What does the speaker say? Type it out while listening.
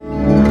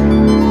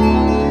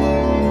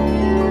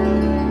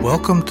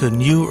Welcome to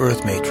New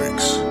Earth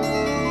Matrix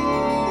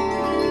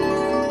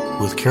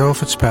with Carol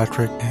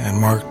Fitzpatrick and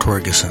Mark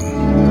Torgeson.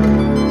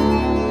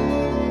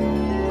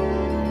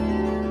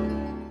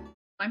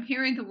 I'm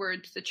hearing the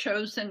words, the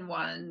chosen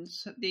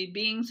ones, the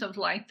beings of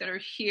light that are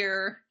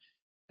here,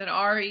 that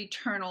are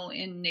eternal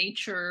in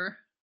nature,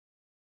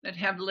 that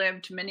have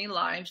lived many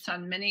lives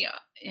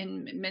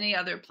in many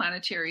other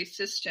planetary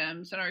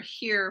systems, and are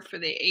here for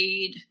the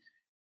aid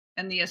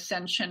and the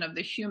ascension of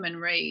the human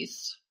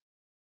race.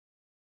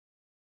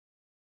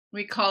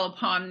 We call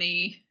upon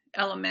the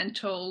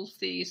elementals,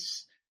 the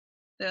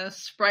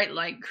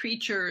sprite-like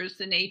creatures,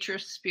 the nature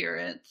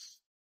spirits,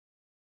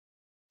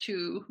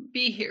 to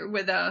be here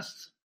with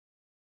us,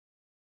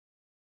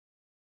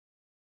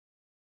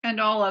 and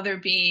all other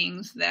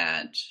beings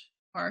that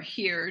are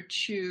here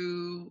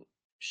to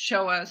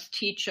show us,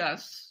 teach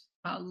us,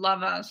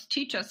 love us,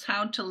 teach us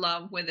how to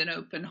love with an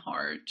open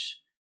heart,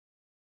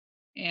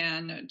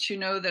 and to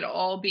know that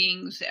all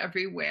beings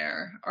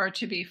everywhere are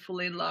to be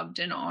fully loved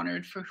and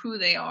honored for who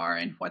they are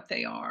and what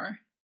they are.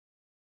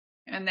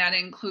 And that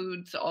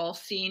includes all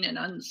seen and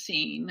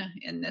unseen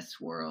in this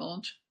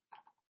world.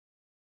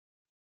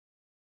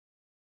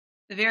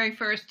 The very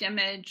first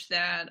image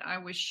that I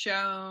was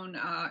shown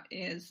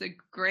is the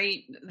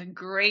great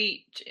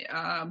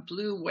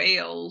blue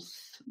whales.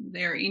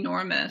 They're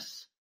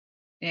enormous.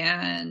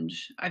 And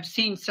I've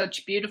seen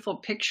such beautiful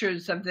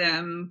pictures of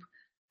them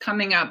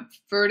coming up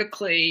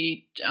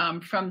vertically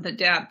from the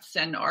depths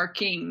and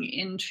arcing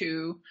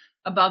into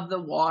above the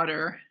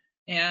water.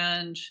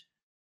 And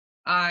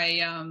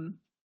I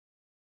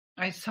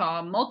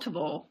saw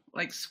multiple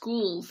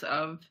schools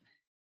of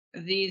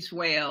these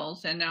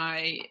whales, and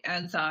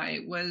as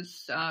I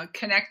was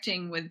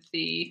connecting with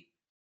the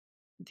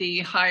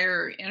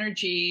higher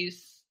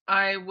energies,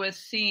 I was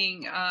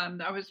seeing,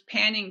 I was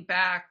panning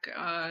back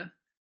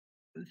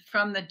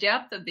from the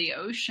depth of the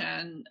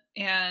ocean,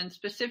 and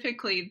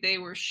specifically they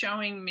were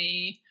showing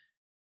me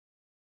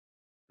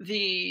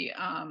the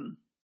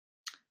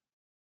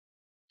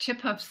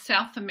tip of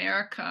South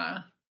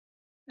America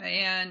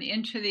and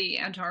into the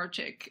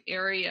Antarctic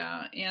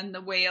area, and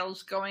the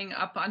whales going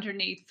up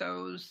underneath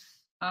those,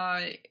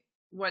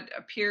 what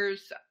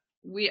appears,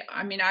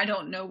 I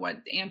don't know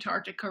what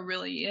Antarctica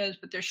really is,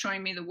 but they're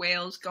showing me the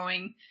whales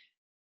going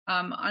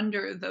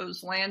under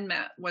those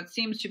what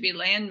seems to be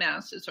land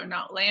masses or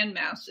not land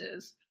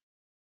masses,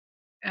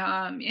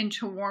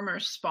 into warmer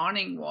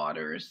spawning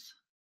waters,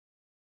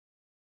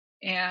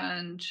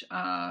 and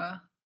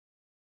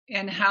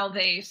how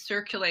they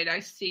circulate. I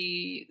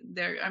see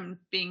I'm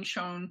being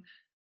shown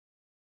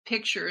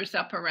pictures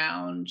up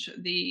around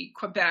the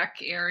Quebec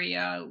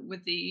area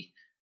with the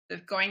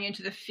going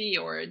into the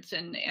fjords,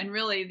 and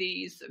really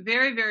these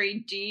very, very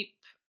deep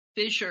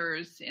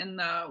fissures in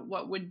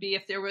what would be,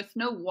 if there was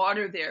no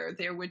water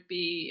there would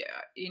be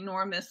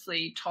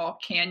enormously tall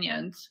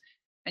canyons,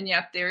 and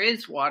yet there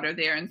is water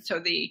there. And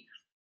so the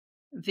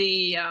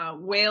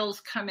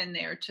whales come in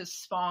there to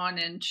spawn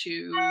and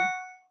to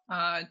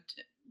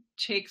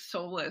take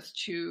solace,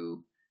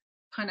 to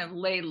kind of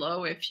lay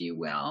low, if you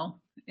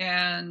will.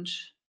 And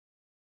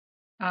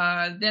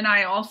then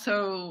I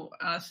also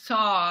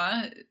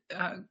saw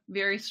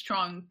very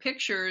strong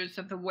pictures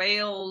of the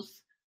whales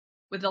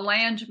with the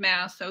land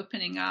mass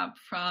opening up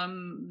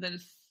from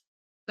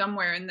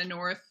somewhere in the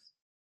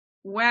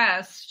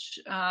northwest.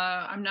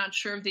 I'm not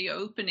sure of the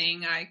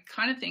opening. I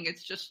kind of think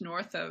it's just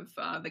north of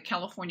the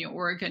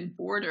California-Oregon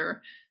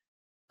border,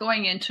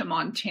 going into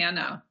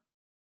Montana.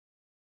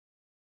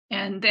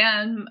 And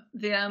then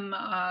them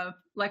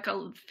like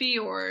a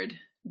fjord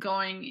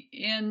going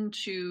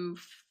into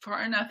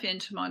far enough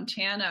into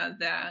Montana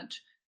that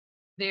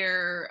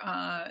there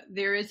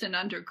is an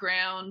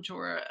underground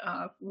or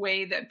a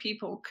way that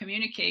people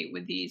communicate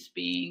with these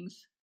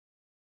beings.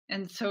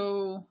 And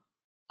so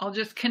I'll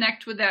just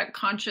connect with that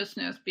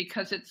consciousness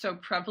because it's so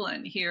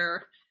prevalent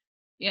here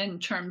in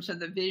terms of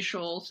the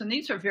visuals. And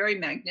these are very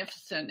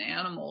magnificent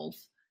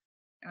animals.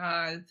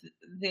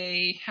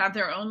 They have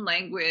their own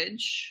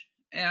language.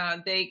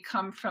 They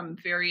come from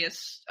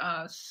various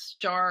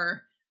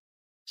star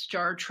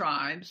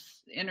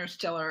tribes,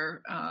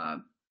 interstellar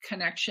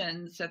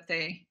connections that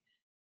they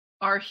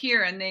are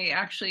here, and they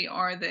actually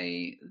are.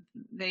 They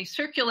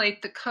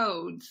circulate the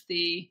codes,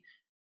 the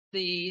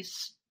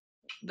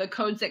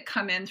codes that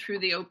come in through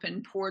the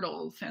open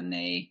portals, and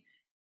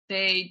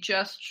they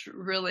just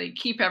really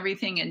keep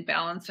everything in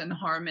balance and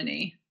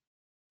harmony.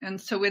 And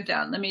so with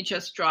that, let me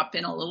just drop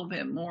in a little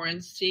bit more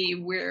and see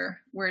where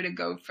to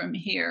go from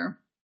here.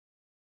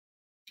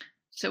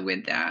 So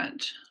with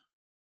that.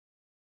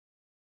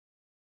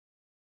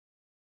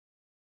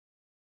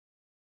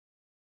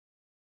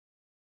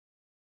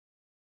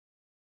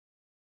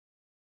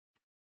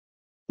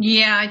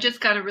 Yeah, I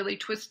just got a really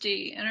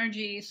twisty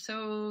energy.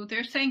 So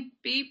they're saying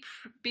be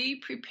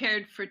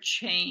prepared for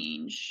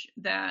change,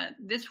 that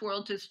this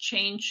world is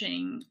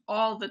changing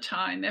all the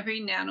time, every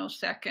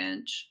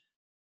nanosecond,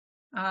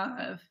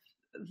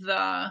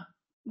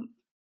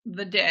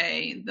 the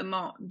day,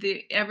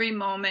 every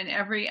moment,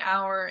 every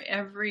hour,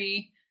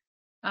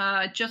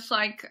 just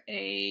like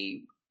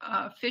a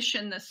fish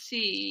in the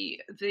sea,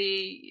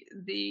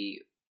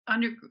 the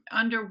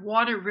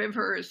underwater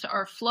rivers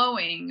are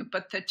flowing,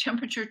 but the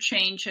temperature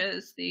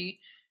changes, the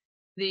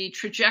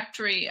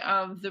trajectory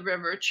of the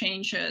river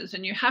changes,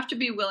 and you have to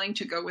be willing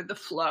to go with the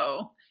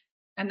flow.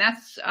 And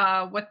that's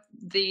what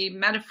the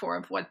metaphor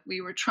of what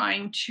we were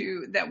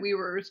that we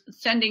were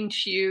sending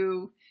to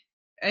you.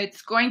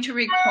 It's going to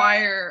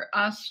require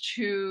us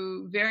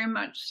to very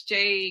much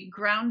stay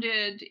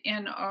grounded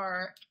in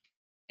our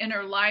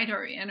inner light,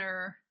 our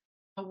inner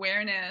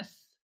awareness,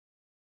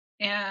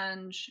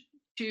 and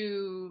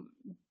to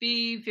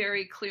be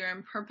very clear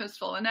and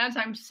purposeful. And as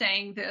I'm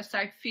saying this,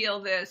 I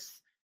feel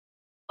this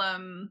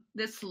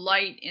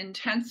light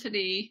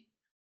intensity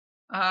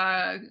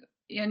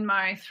in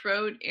my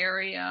throat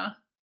area.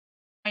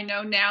 I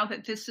know now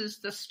that this is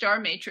the star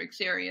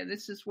matrix area.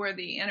 This is where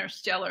the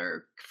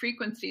interstellar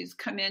frequencies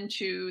come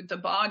into the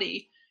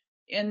body.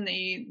 And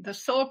the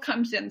soul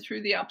comes in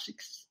through the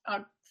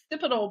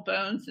occipital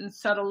bones and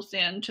settles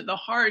into the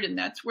heart, and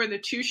that's where the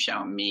two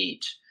shall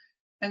meet.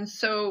 And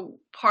so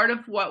part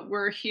of what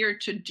we're here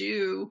to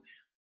do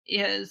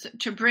is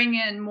to bring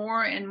in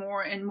more and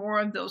more and more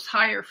of those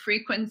higher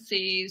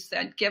frequencies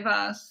that give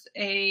us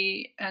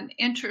an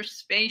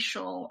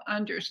interspatial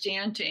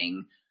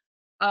understanding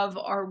of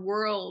our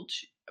world,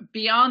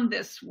 beyond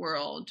this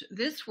world,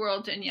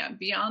 and yet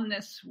beyond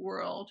this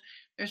world.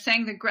 They're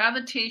saying the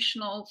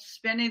gravitational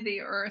spin of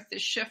the earth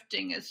is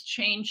shifting, is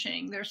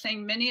changing. They're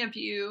saying many of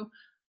you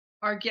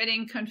are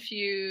getting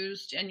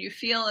confused and you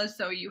feel as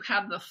though you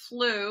have the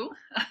flu.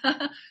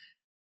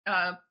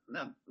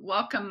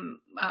 Welcome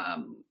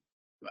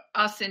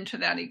us into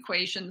that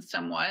equation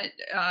somewhat.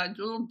 A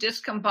little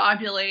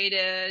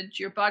discombobulated,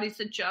 your body's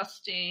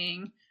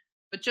adjusting.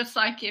 But just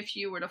like if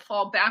you were to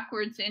fall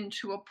backwards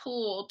into a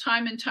pool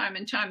time and time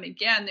and time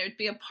again, there'd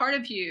be a part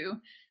of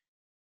you,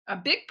 a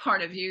big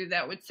part of you,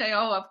 that would say,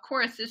 oh, of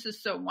course, this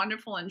is so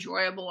wonderful,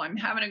 enjoyable. I'm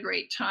having a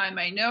great time.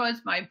 I know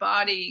as my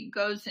body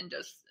goes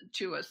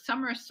into a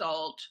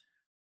somersault,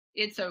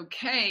 it's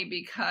okay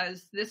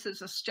because this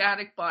is a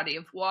static body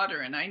of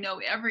water. And I know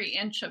every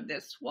inch of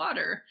this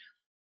water.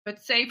 But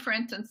say, for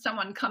instance,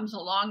 someone comes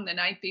along the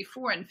night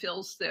before and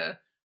fills the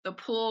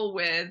pool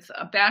with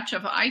a batch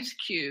of ice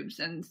cubes,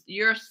 and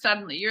you're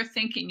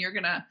thinking you're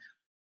going to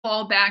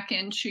fall back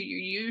into your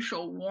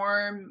usual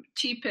warm,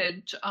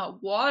 tepid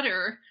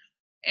water,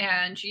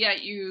 and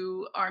yet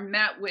you are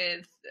met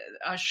with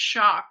a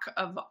shock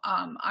of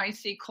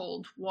icy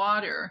cold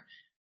water.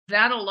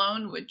 That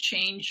alone would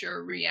change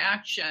your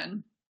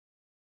reaction.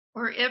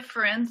 Or if,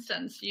 for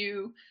instance,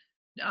 you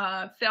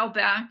fell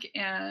back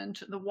and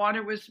the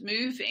water was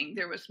moving,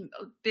 there was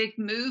a big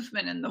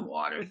movement in the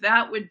water,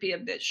 that would be a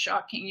bit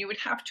shocking. You would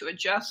have to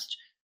adjust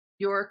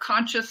your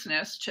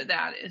consciousness to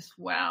that as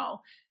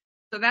well.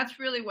 So that's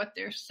really what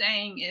they're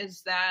saying,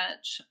 is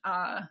that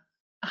I'm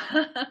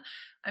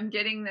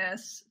getting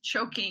this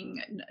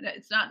choking.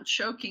 It's not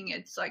choking,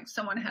 it's like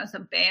someone has a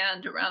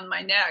band around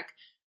my neck,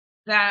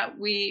 that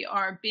we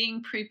are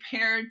being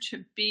prepared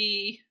to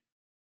be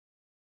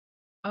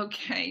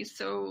okay.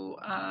 So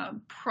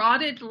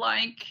prodded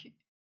like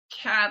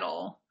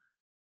cattle,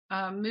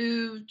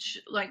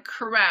 moved like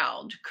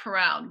corralled.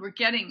 We're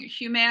getting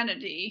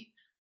humanity.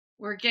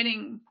 We're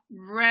getting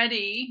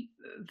ready.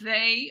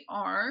 They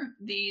are,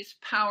 these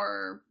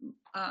power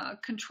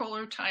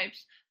controller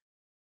types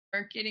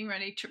are getting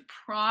ready to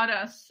prod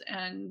us,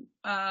 and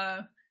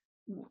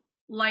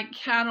like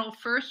cattle,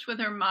 first with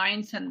our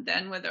minds and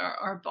then with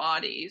our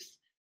bodies.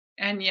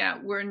 And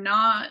yet we are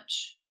not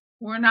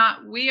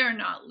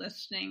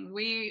listening.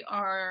 We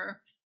are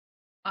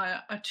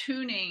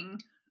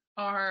attuning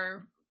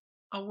our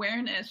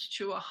awareness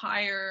to a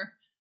higher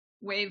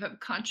wave of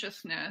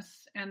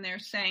consciousness. And they're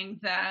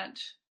saying that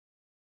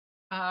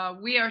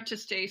we are to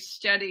stay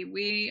steady.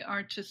 We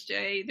are to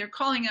stay, they're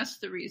calling us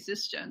the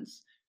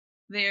resistance.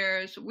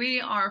 We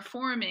are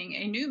forming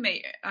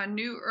a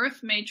new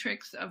earth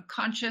matrix of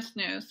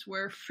consciousness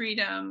where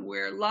freedom,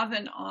 where love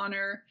and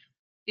honor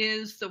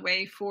is the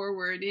way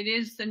forward. It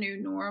is the new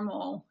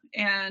normal.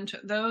 And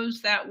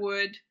those that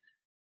would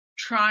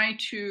try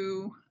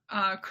to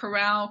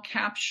corral,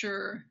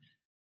 capture,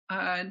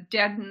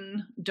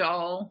 deaden,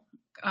 dull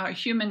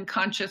human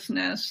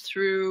consciousness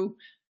through,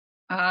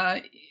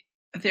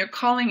 they're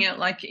calling it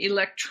like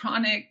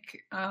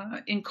electronic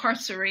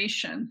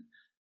incarceration.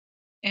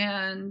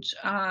 And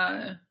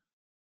I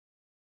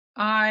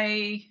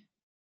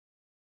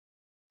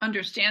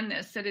understand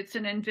this, that it's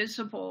an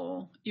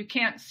invisible, you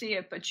can't see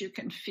it, but you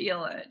can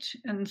feel it.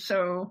 And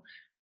so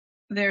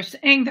they're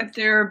saying that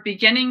they're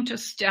beginning to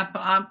step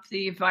up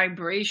the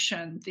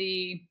vibration,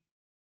 the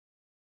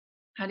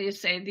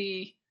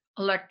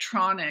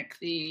electronic,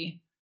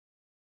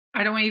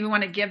 I don't even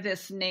want to give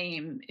this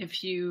name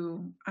if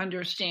you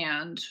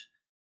understand.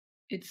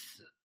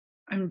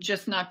 I'm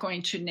just not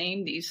going to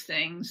name these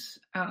things,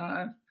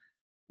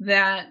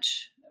 that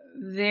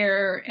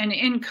they're, and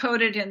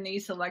encoded in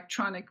these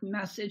electronic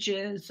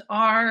messages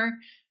are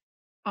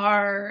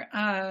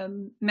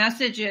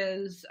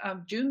messages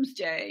of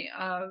doomsday,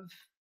 of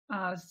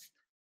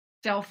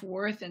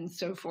self-worth and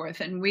so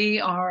forth. And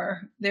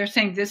they're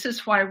saying this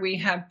is why we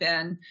have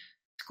been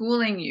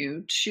schooling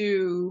you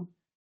to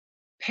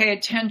pay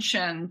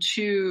attention,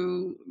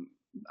 to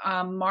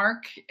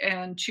mark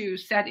and to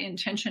set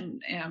intention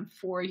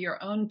for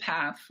your own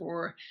path,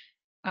 for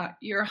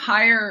your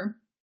higher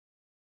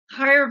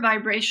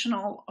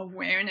vibrational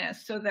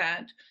awareness, so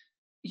that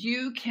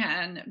you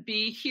can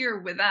be here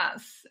with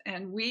us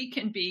and we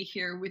can be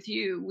here with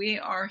you. We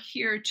are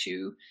here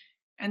to,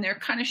 and they're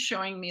kind of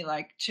showing me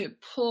like to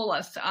pull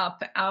us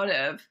up out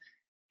of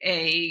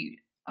a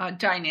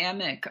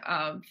dynamic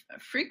of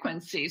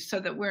frequency so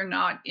that we're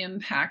not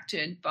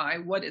impacted by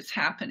what is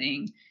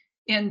happening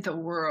in the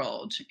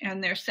world.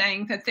 And they're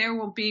saying that there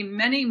will be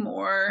many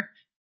more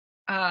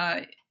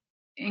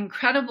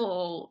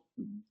incredible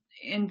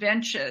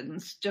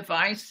inventions,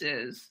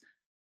 devices.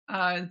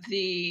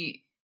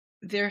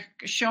 They're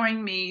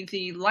showing me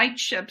the light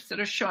ships that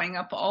are showing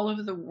up all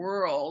over the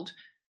world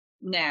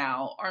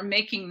now are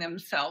making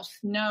themselves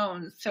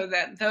known so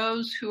that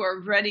those who are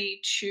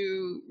ready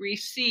to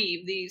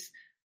receive these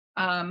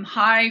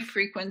high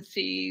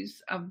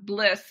frequencies of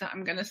bliss,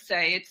 I'm going to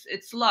say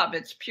it's love,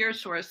 it's pure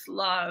source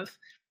love.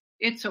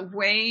 It's a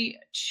way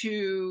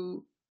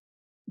to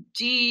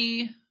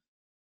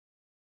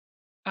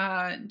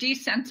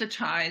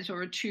desensitize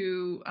or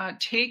to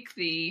take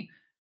the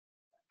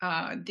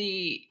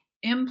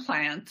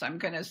implants, I'm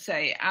going to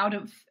say, out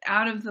of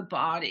the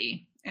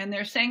body. And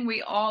they're saying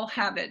we all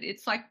have it.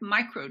 It's like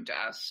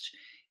microdust.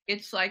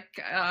 It's like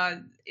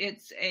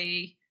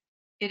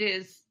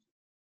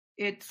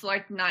it's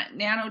like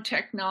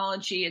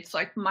nanotechnology. It's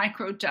like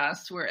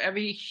microdust, where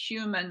every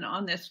human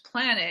on this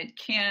planet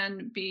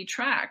can be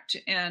tracked,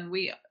 and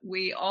we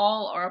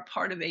all are a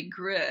part of a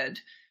grid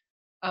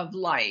of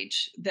light.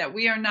 That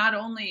we are not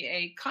only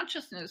a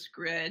consciousness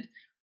grid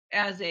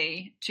as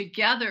a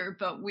together,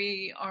 but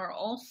we are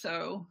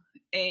also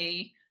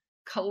a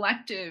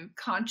collective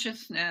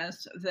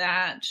consciousness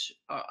that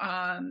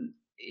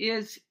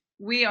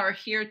we are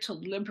here to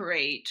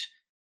liberate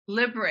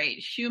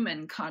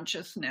human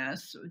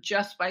consciousness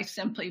just by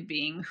simply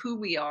being who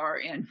we are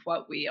and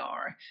what we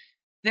are.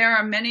 There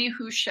are many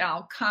who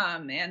shall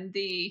come, and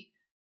the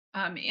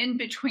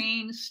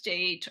in-between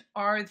state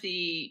are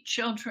the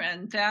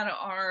children that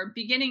are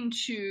beginning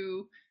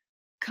to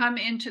come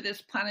into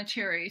this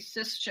planetary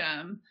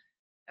system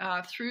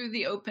through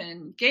the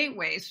open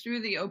gateways,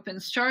 through the open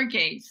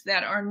stargates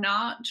that are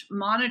not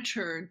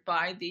monitored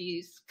by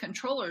these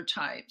controller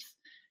types.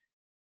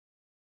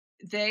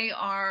 They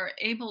are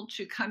able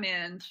to come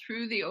in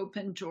through the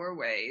open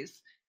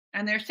doorways.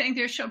 And they're saying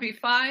there shall be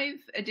 5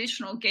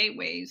 additional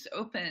gateways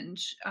opened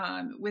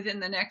within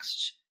the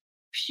next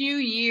few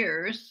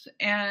years,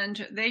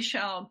 and they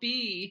shall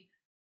be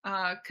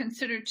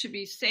considered to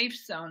be safe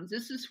zones.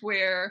 This is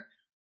where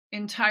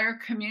entire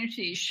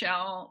communities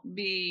shall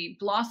be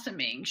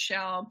blossoming,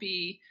 shall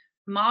be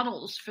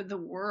models for the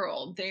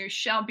world. There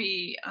shall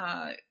be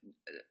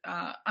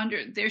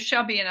there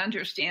shall be an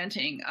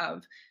understanding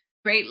of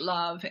great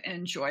love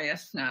and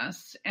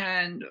joyousness,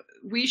 and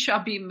we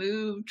shall be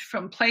moved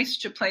from place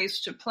to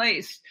place to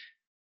place.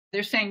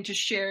 They're saying to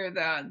share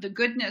the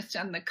goodness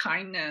and the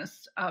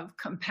kindness of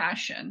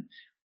compassion.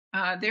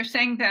 They're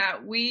saying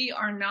that we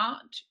are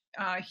not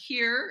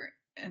here,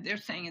 and they're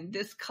saying in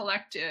this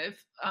collective,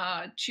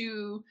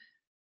 to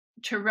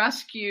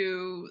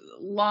rescue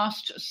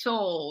lost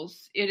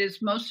souls. It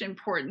is most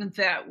important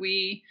that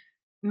we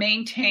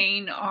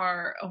maintain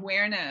our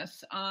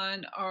awareness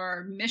on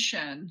our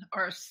mission,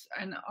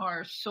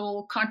 our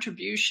soul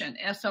contribution,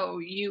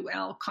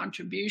 SOUL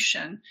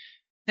contribution,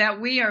 that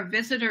we are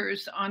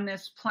visitors on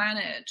this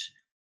planet.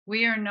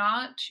 We are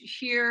not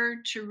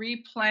here to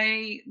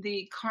replay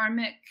the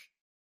karmic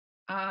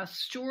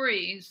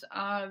stories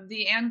of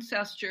the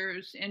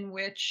ancestors in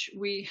which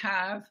we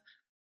have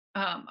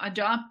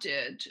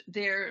adopted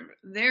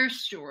their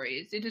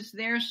stories. It is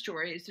their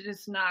stories. It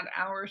is not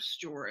our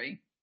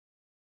story.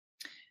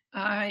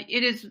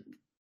 It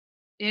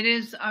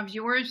is of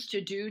yours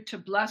to do, to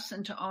bless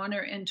and to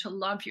honor and to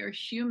love your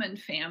human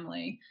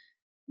family,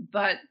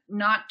 but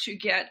not to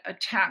get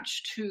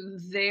attached to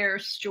their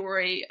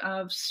story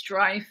of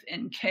strife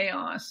and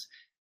chaos.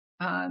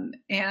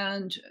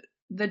 And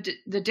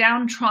the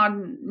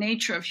downtrodden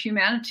nature of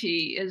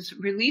humanity is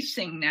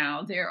releasing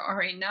now. There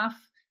are enough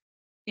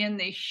in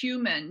the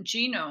human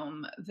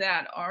genome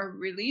that are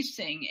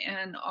releasing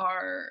and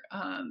are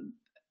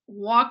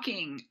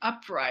walking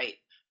upright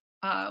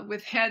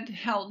with head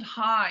held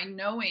high,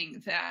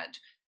 knowing that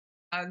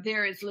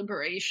there is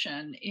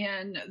liberation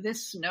in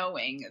this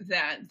knowing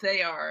that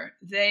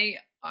they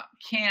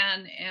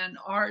can and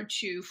are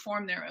to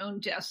form their own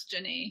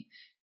destiny.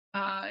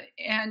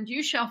 And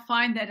you shall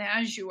find that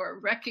as you are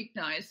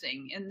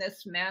recognizing in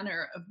this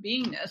manner of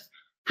beingness,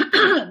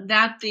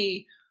 that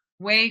the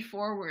way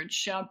forward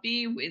shall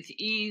be with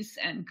ease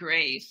and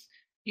grace.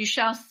 You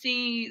shall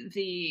see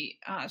the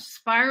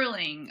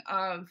spiraling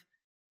of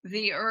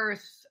the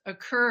earth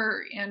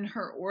occur in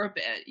her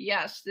orbit.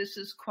 Yes, this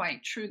is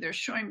quite true. They're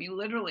showing me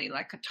literally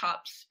like a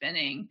top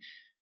spinning.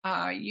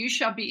 You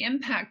shall be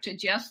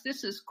impacted. Yes,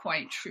 this is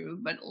quite true,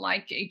 but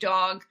like a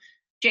dog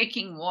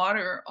shaking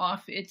water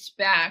off its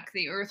back,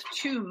 the earth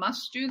too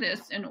must do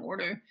this in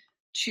order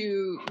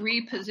to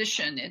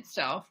reposition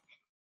itself.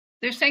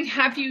 They're saying,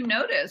 have you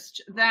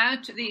noticed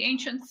that the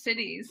ancient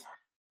cities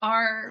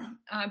are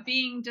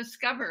being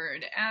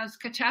discovered as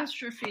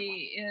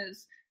catastrophe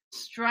is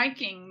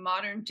striking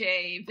modern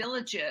day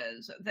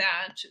villages,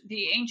 that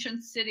the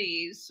ancient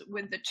cities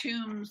with the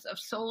tombs of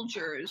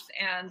soldiers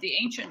and the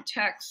ancient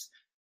texts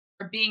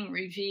are being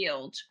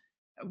revealed?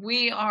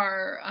 We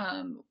are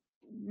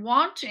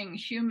wanting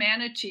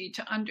humanity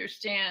to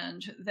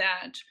understand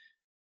that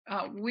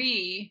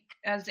we,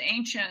 as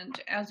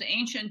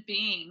ancient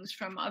beings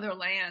from other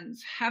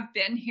lands, have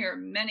been here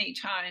many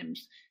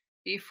times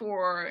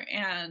before,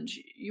 and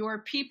your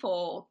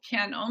people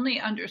can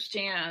only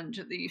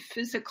understand the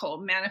physical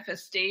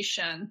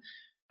manifestation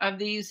of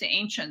these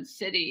ancient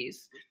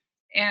cities.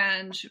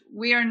 And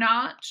we are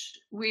not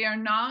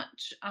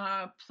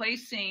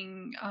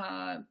placing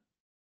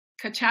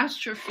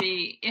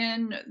catastrophe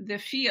in the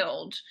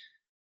field.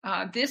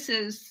 This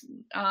is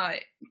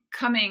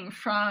coming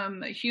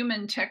from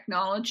human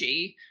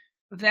technology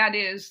that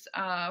is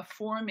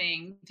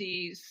forming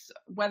these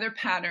weather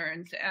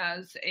patterns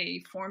as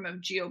a form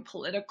of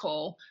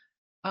geopolitical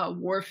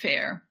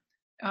warfare.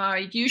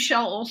 You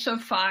shall also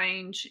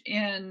find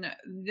in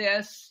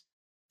this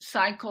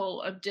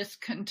cycle of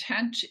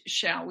discontent,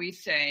 shall we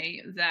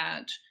say,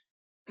 that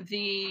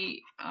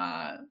the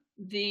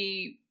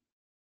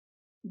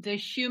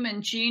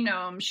human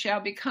genome shall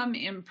become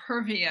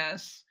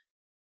impervious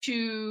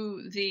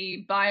to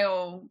the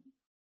bio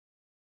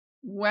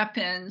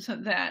weapons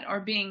that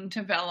are being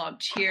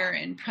developed here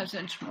in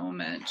present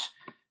moment.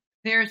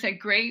 There's a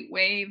great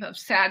wave of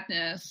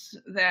sadness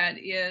that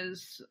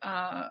is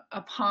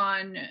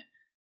upon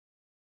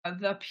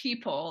the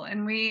people,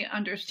 and we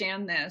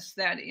understand this,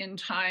 that in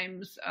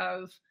times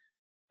of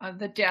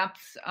the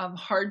depths of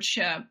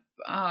hardship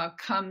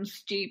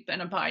comes deep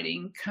and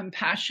abiding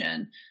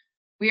compassion.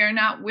 We are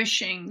not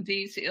wishing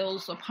these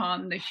ills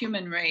upon the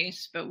human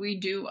race, but we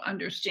do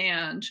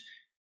understand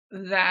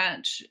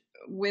that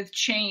with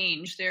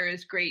change, there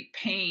is great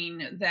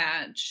pain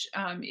that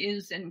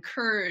is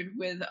incurred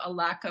with a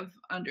lack of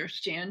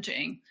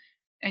understanding.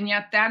 And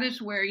yet that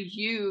is where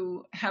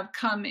you have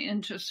come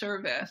into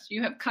service.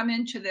 You have come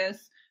into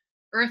this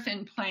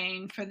earthen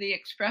plane for the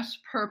express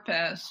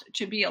purpose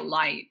to be a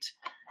light,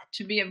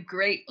 to be of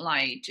great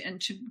light, and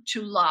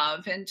to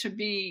love, and to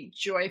be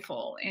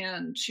joyful,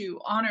 and to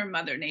honor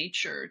Mother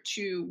Nature,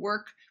 to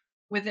work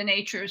with the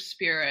nature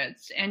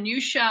spirits. And you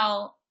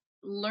shall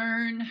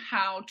learn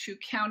how to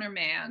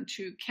countermand,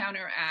 to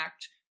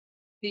counteract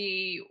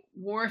the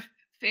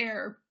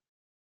warfare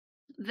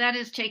that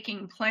is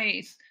taking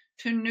place,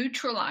 to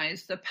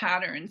neutralize the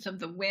patterns of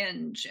the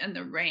wind and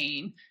the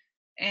rain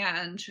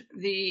and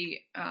the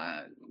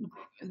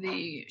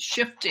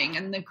shifting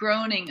and the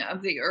groaning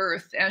of the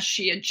earth as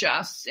she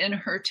adjusts in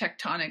her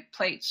tectonic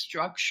plate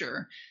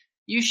structure.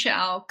 You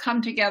shall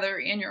come together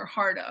in your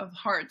heart of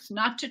hearts,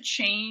 not to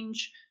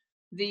change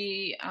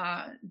the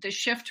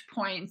shift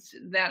points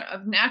that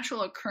of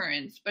natural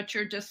occurrence, but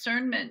your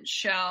discernment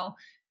shall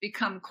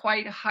become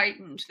quite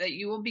heightened, that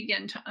you will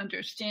begin to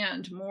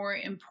understand, more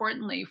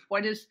importantly,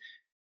 what is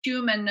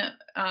human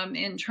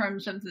in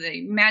terms of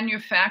the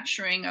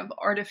manufacturing of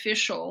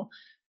artificial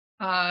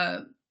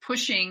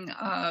pushing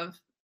of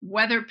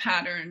weather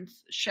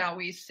patterns, shall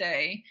we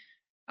say,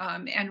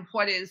 and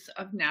what is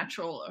of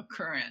natural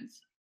occurrence.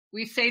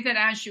 We say that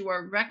as you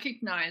are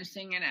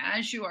recognizing and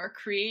as you are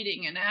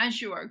creating and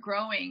as you are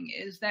growing,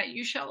 is that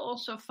you shall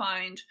also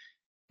find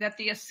that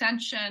the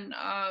ascension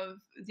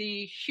of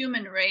the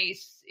human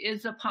race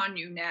is upon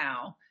you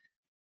now.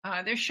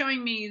 They're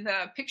showing me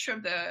the picture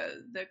of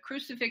the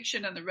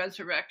crucifixion and the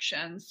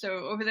resurrection.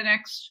 So over the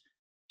next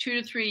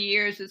 2 to 3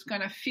 years, it's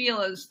going to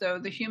feel as though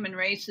the human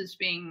race is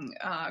being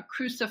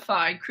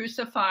crucified.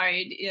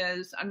 Crucified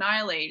is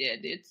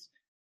annihilated.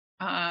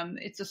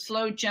 It's a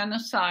slow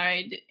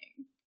genocide,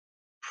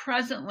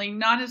 presently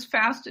not as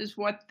fast as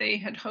what they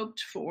had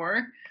hoped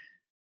for,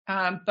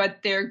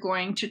 but they're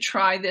going to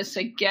try this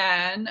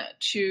again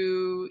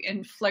to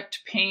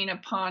inflict pain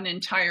upon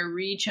entire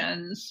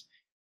regions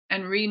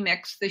and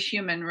remix the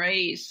human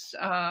race.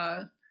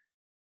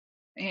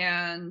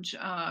 And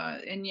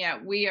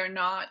yet we are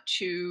not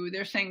to,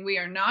 they're saying we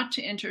are not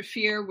to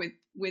interfere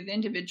with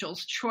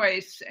individuals'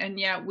 choice, and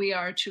yet we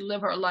are to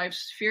live our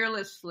lives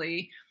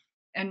fearlessly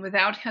and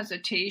without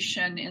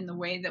hesitation in the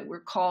way that we're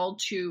called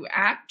to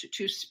act,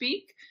 to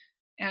speak,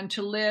 and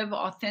to live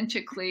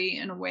authentically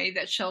in a way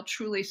that shall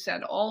truly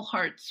set all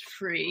hearts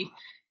free.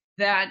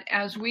 That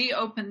as we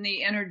open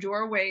the inner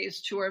doorways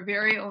to our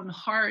very own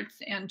hearts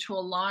and to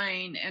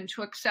align and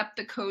to accept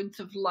the codes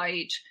of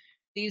light,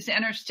 these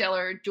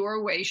interstellar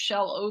doorways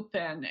shall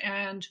open,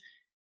 and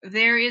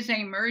there is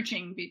a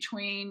merging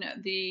between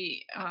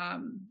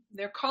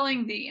they're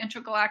calling the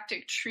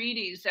intergalactic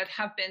treaties that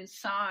have been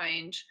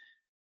signed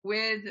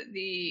with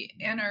the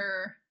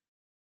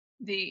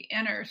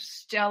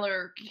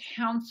interstellar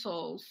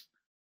councils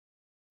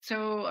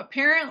So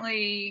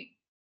apparently,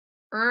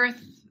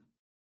 Earth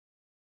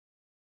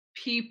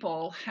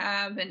people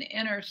have an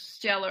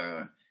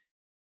interstellar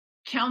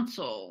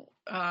council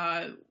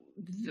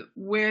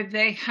where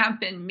they have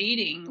been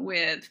meeting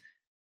with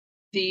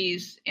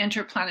these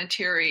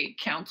interplanetary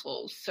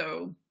councils.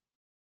 So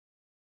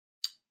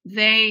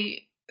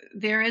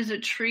there is a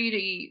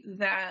treaty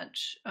that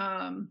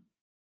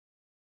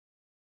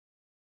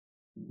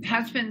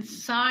has been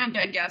signed,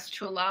 I guess,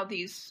 to allow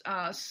these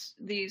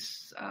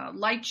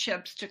light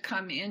ships to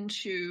come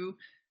into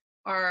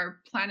our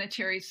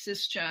planetary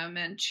system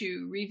and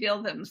to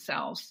reveal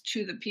themselves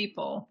to the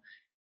people.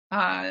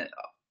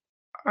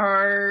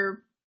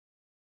 Our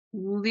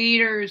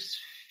leaders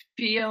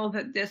feel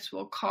that this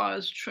will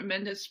cause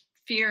tremendous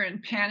fear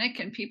and panic,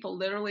 and people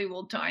literally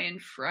will die in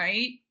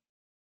fright.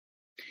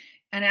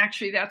 And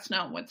actually, that's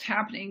not what's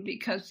happening,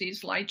 because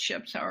these light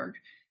ships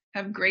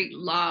have great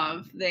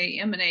love. They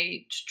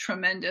emanate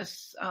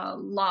tremendous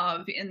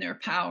love in their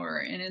power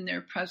and in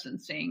their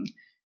presencing.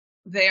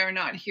 They are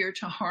not here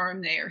to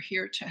harm. They are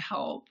here to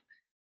help.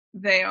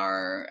 They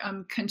are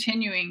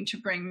continuing to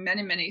bring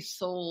many, many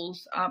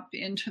souls up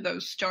into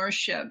those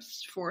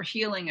starships for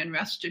healing and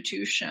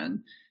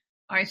restitution.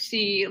 I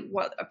see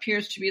what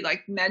appears to be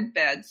like med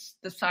beds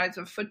the size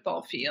of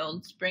football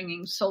fields,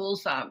 bringing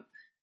souls up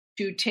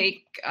to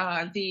take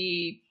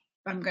the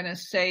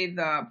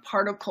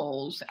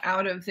particles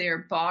out of their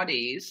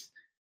bodies,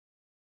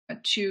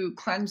 to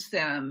cleanse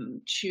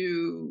them,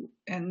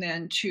 and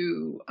then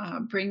to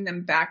bring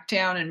them back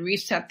down and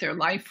reset their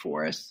life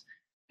force.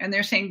 And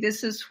they're saying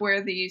this is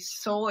where these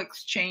soul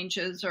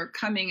exchanges are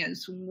coming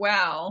as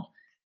well,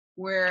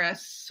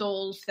 whereas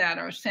souls that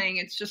are saying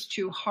it's just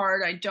too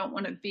hard, I don't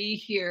want to be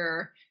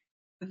here,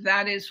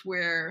 that is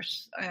where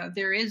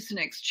there is an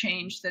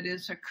exchange that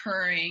is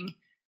occurring.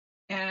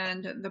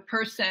 And the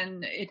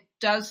person, it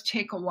does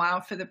take a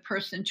while for the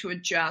person to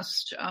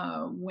adjust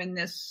when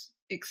this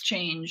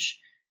exchange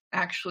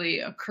actually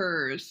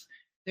occurs.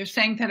 They're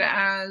saying that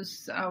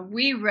as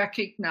we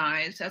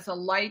recognize as a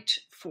light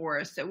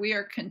force that we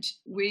are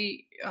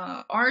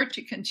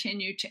to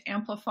continue to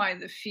amplify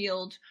the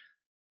field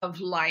of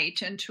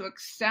light and to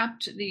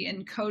accept the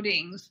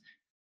encodings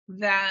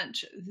that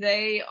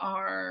they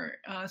are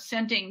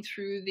sending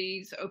through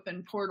these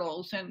open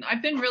portals. And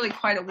I've been really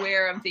quite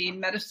aware of the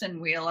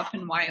medicine wheel up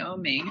in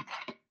Wyoming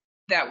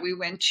that we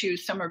went to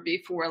summer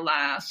before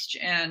last.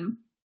 And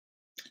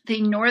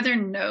the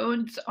northern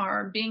nodes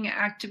are being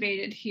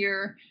activated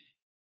here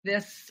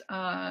this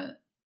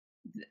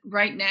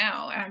right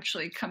now,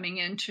 actually coming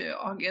into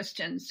August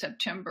and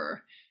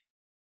September.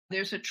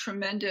 There's a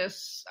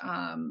tremendous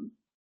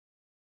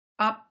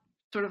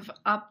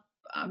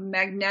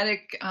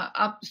magnetic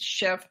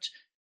upshift,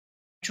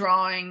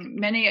 drawing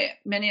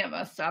many of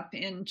us up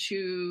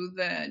into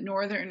the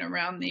northern,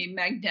 around the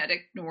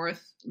magnetic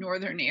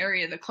northern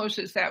area. The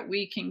closest that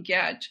we can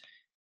get,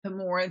 the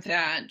more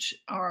that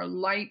our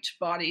light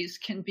bodies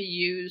can be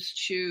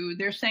used to,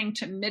 they're saying,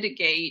 to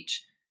mitigate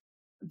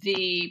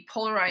the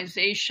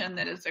polarization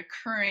that is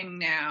occurring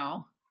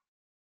now,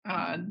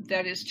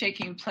 that is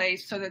taking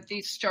place, so that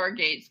these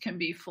stargates can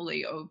be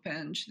fully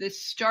opened. This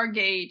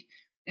stargate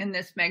in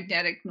this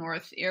magnetic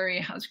north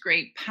area has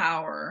great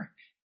power.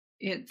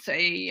 It's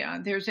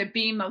there's a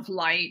beam of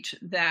light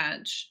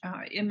that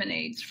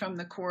emanates from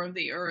the core of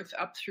the Earth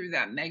up through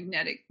that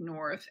magnetic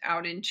north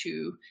out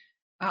into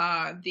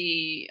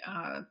the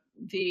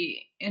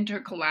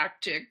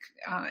intergalactic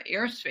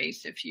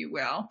airspace, if you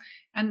will,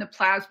 and the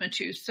plasma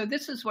tubes. So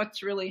this is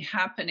what's really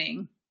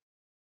happening.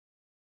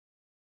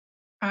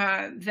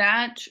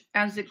 That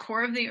as the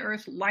core of the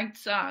Earth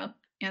lights up,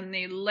 and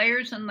the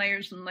layers and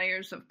layers and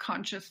layers of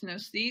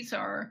consciousness, these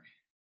are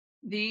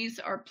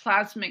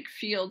plasmic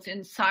fields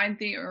inside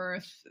the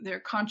Earth. They're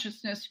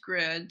consciousness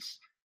grids.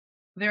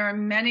 There are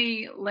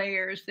many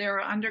layers. There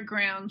are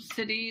underground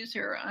cities.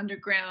 There are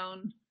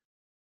underground,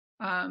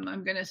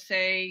 I'm going to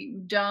say,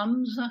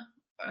 domes.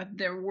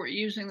 They're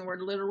using the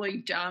word literally,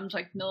 domes,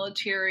 like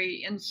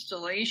military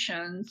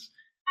installations.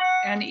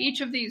 And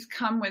each of these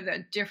come with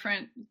a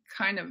different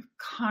kind of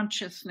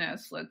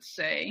consciousness, let's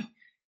say.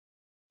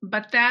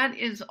 But that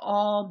is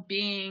all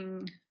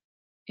being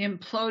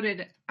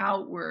imploded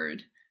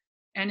outward.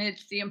 And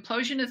the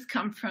implosion has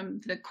come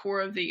from the core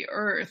of the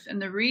Earth.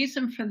 And the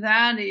reason for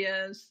that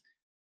is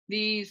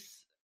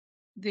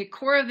the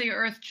core of the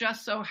Earth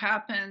just so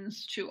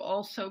happens to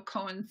also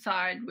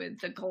coincide with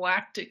the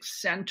galactic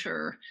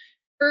center,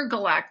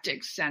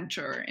 galactic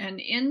center.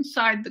 And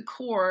inside the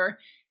core,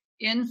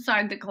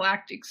 inside the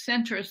galactic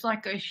center, is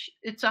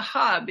it's a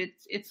hub.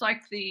 It's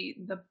like the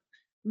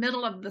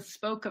middle of the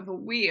spoke of a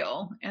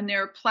wheel, and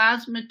there are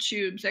plasma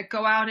tubes that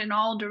go out in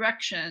all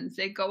directions.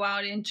 They go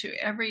out into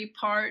every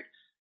part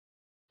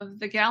of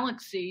the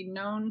galaxy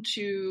known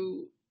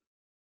to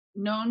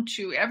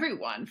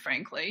everyone,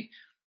 frankly.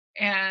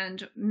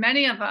 And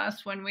many of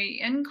us, when we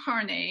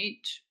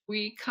incarnate,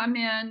 we come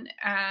in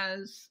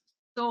as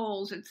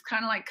souls. It's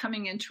kind of like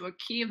coming into a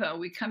kiva.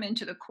 We come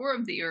into the core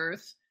of the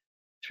Earth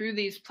through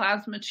these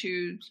plasma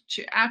tubes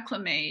to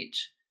acclimate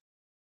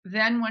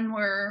Then when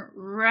we're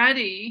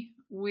ready,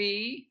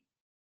 we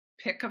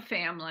pick a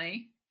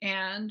family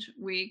and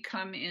we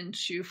come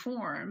into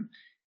form.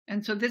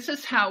 And so this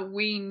is how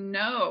we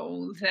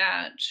know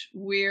that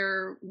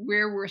we're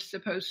where we're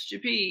supposed to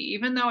be,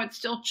 even though it's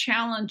still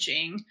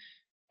challenging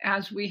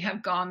as we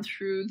have gone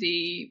through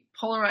the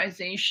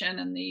polarization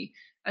and the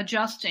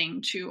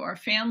adjusting to our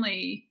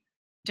family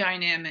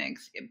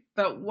dynamics.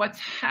 But what's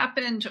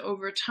happened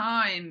over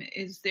time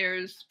is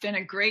there's been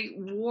a great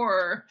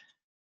war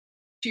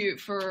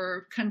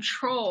for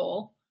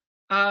control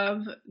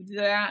of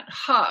that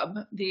hub,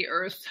 the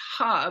Earth's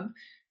hub,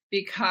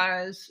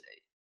 because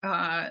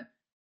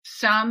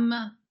some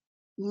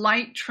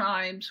light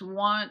tribes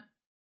want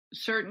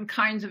certain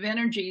kinds of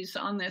energies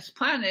on this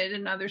planet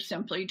and others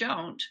simply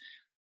don't.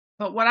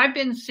 But what I've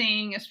been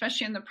seeing,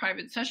 especially in the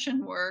private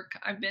session work,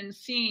 I've been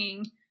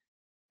seeing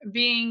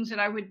beings that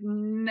I would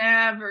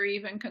never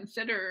even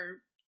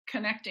consider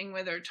connecting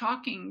with or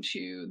talking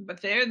to,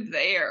 but they're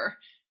there.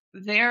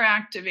 They're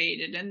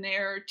activated and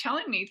they're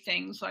telling me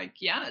things like,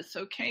 yeah, it's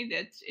okay,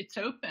 it's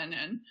open.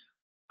 And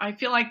I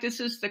feel like this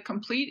is the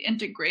complete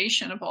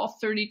integration of all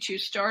 32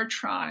 star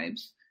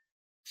tribes.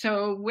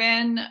 So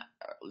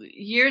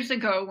years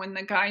ago, when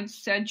the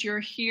guides said you're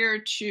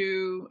here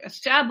to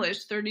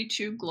establish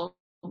 32 global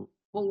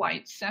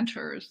light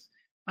centers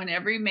on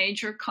every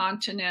major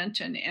continent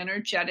and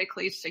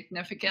energetically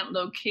significant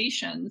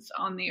locations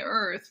on the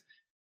earth,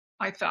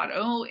 I thought,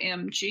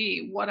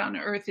 OMG, what on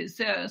earth is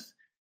this?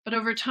 But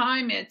over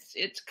time,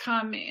 it's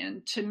come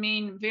in to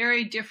mean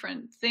very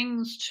different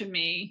things to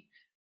me,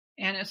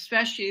 and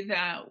especially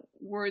that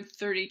word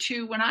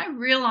 32. When I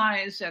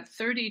realized that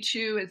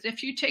 32 is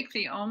if you take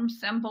the Om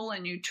symbol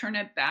and you turn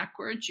it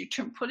backwards,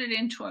 put it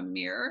into a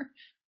mirror.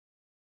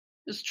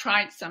 Just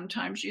try it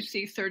sometimes, you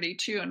see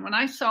 32. And when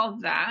I saw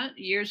that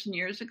years and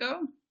years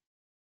ago,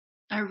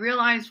 I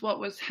realized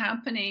what was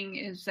happening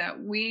is that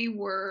we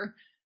were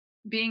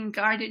being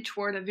guided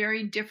toward a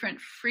very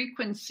different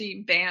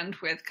frequency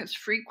bandwidth, because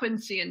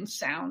frequency and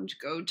sound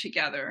go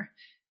together.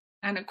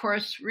 And of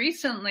course,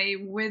 recently,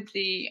 with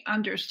the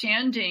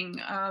understanding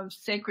of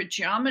sacred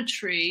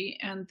geometry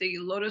and the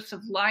lotus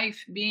of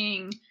life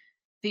being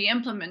the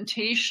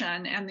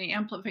implementation and the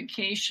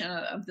amplification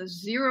of the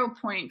 0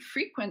 point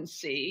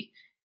frequency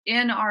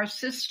in our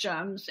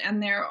systems,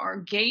 and there are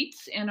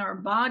gates in our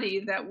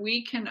body that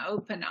we can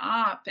open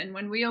up. And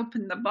when we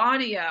open the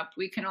body up,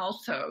 we can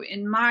also,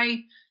 in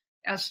my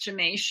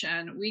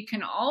estimation, we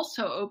can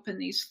also open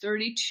these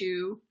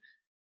 32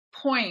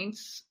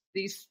 points,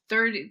 these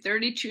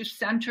 32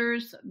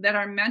 centers that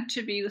are meant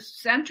to be the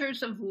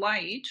centers of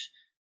light,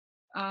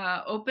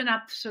 open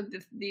up so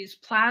that these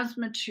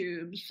plasma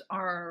tubes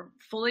are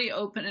fully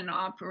open and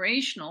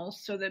operational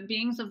so that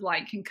beings of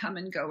light can come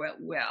and go at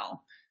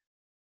will.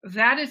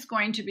 That is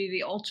going to be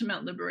the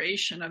ultimate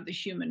liberation of the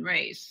human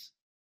race.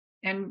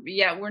 And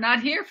yet we're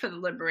not here for the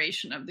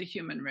liberation of the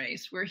human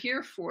race. We're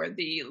here for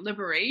the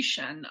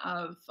liberation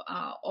of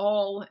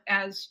all,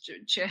 as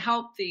to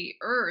help the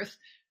earth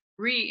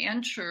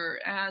re-enter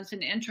as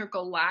an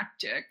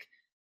intergalactic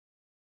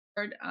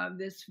part of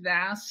this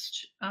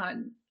vast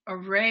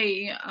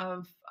array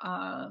of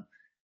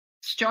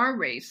star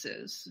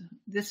races.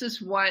 This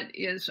is what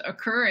is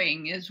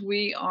occurring, is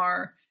we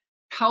are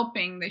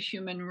helping the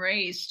human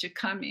race to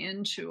come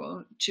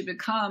to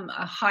become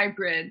a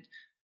hybrid,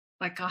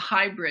 like a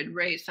hybrid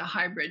race, a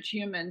hybrid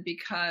human,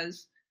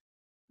 because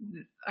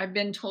I've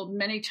been told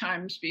many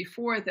times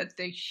before that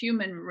the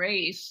human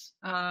race,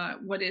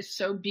 what is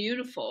so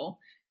beautiful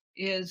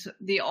is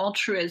the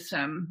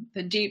altruism,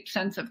 the deep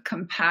sense of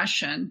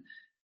compassion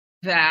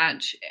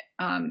that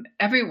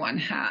everyone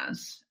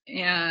has,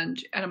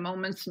 and at a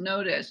moment's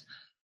notice.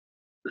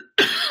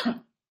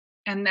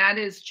 And that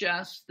is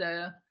just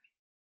the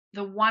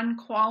one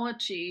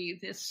quality,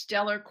 this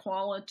stellar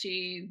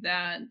quality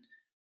that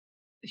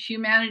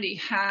humanity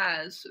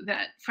has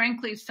that,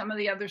 frankly, some of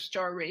the other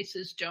star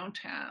races don't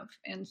have.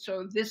 And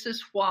so this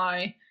is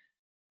why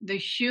the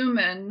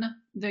human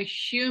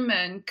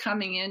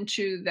coming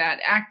into that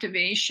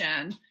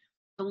activation,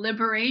 the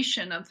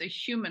liberation of the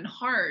human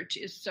heart,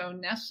 is so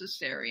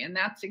necessary. And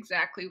that's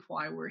exactly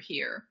why we're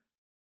here.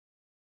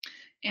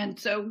 And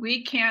so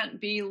we can't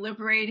be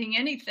liberating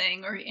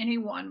anything or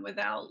anyone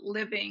without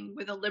living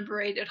with a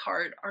liberated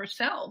heart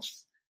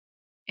ourselves.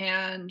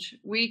 And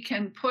we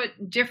can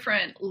put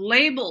different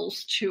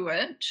labels to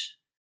it,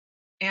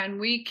 and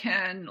we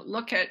can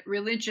look at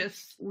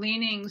religious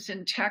leanings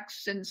and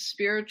texts and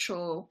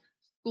spiritual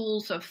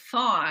schools of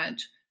thought,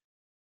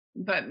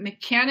 but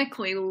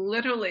mechanically,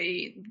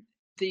 literally,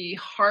 the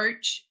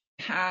heart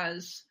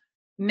has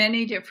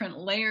many different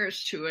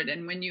layers to it.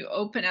 And when you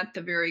open at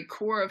the very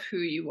core of who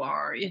you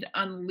are, it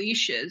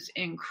unleashes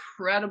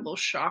incredible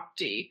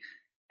Shakti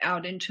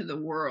out into the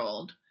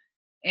world.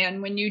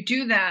 And when you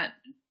do that,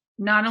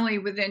 not only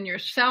within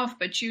yourself,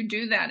 but you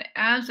do that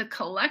as a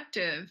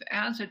collective,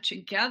 as a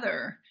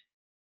together.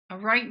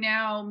 Right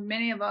now,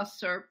 many of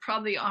us are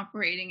probably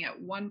operating at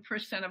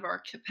 1% of our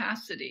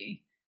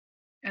capacity.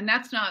 And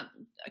that's not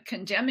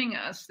condemning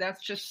us.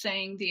 That's just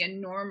saying the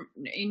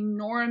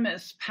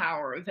enormous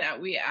power that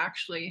we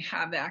actually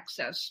have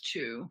access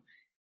to,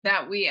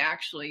 that we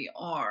actually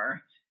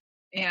are.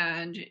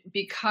 And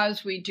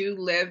because we do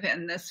live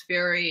in this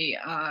very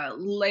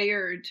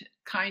layered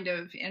kind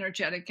of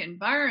energetic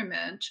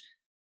environment,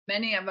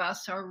 many of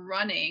us are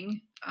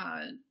running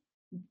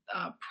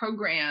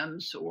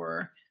programs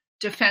or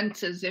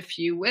defenses, if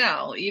you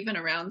will, even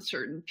around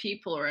certain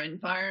people or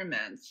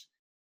environments.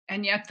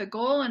 And yet the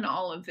goal in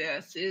all of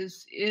this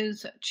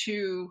is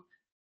to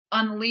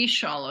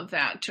unleash all of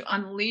that, to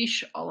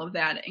unleash all of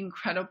that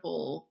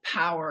incredible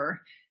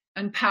power.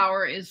 And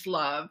power is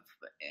love,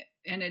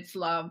 and it's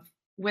love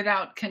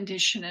without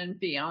condition and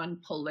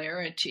beyond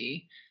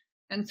polarity.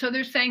 And so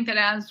they're saying that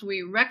as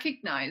we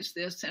recognize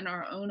this in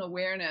our own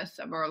awareness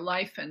of our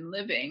life and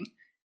living,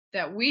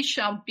 that we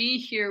shall be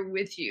here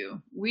with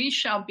you. We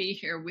shall be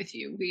here with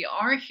you. We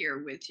are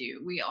here with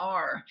you. We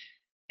are.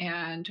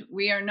 And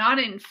we are not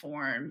in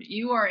form.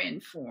 You are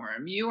in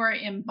form. You are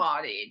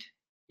embodied.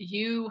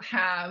 You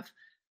have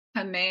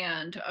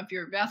command of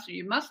your vessel.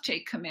 You must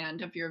take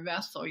command of your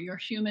vessel, your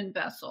human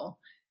vessel.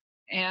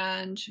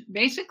 And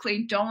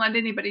basically, don't let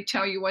anybody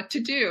tell you what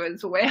to do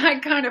is the way I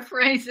kind of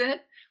phrase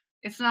it.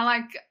 It's not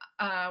like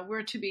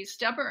we're to be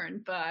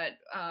stubborn, but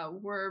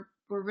we're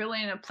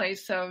really in a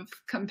place of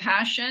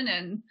compassion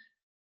and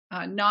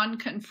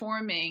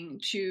non-conforming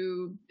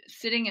to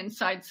sitting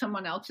inside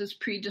someone else's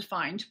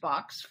predefined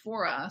box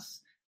for us.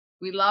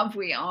 We love,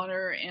 we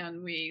honor,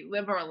 and we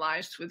live our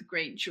lives with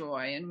great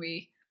joy. And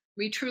we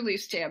truly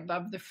stay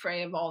above the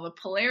fray of all the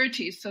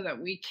polarities so that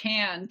we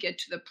can get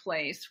to the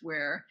place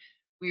where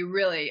we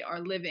really are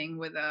living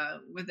with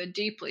a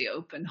deeply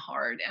open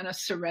heart and a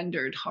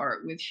surrendered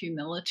heart with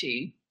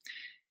humility.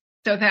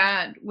 So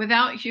that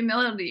without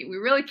humility, we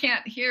really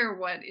can't hear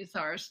what is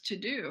ours to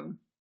do.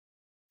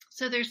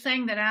 So they're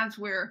saying that as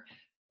we're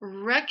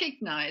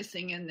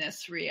recognizing in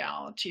this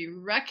reality,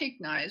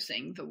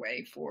 recognizing the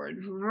way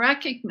forward,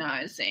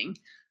 recognizing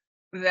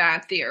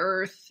that the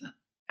earth,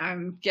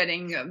 I'm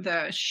getting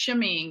the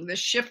shimmying, the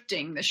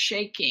shifting, the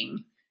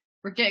shaking,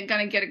 we're going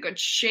to get a good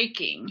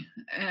shaking.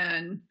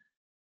 And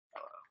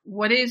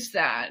what is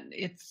that?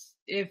 It's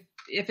if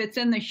it's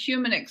in the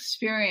human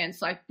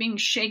experience, like being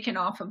shaken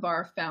off of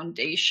our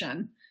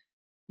foundation.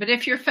 But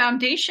if your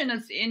foundation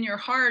is in your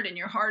heart and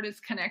your heart is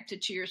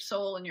connected to your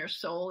soul and your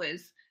soul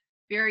is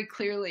very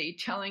clearly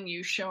telling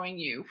you, showing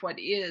you what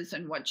is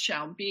and what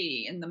shall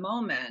be in the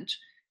moment,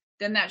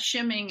 then that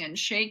shimming and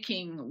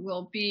shaking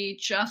will be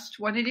just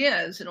what it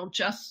is. It'll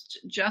just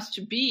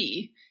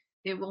be.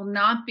 It will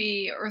not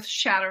be earth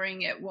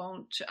shattering. It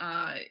won't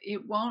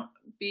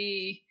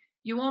be.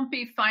 You won't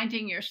be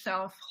finding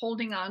yourself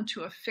holding on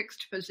to a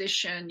fixed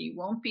position. You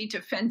won't be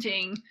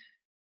defending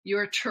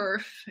your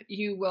turf.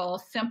 You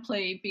will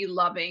simply be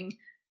loving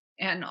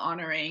and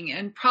honoring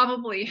and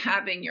probably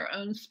having your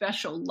own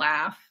special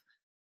laugh.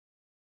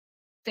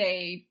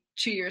 Say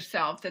to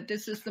yourself that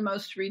this is the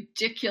most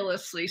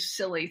ridiculously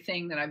silly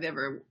thing that I've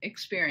ever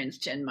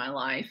experienced in my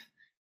life.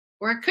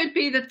 Or it could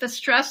be that the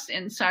stress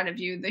inside of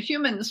you, the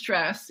human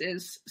stress,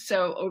 is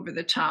so over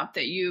the top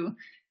that you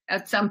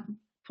at some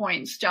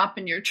point stop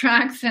in your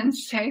tracks and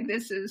say,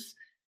 this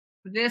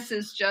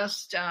is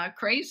just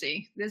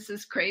crazy. This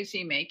is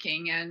crazy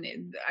making.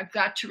 And I've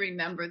got to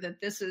remember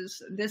that this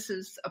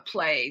is a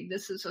play.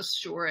 This is a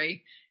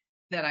story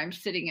that I'm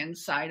sitting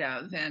inside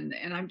of. And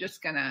I'm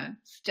just going to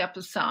step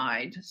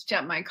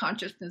my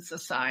consciousness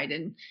aside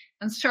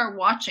and start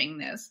watching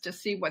this to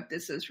see what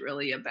this is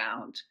really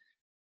about.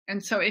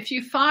 And so if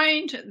you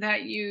find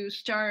that you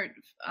start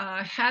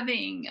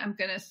having, I'm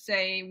going to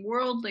say,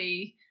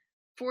 worldly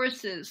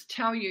forces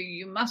tell you,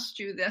 you must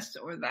do this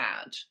or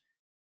that.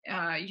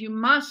 You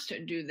must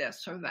do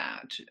this or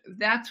that.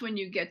 That's when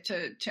you get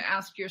to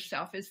ask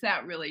yourself, is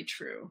that really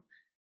true?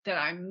 That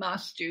I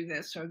must do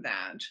this or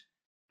that?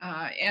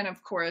 And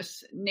of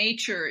course,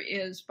 nature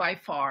is by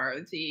far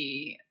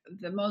the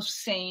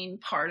most sane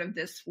part of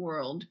this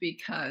world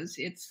because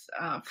it's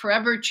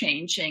forever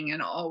changing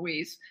and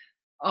always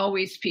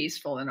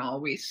peaceful and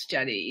always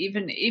steady.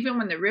 Even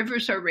when the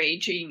rivers are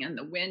raging and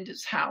the wind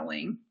is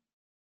howling,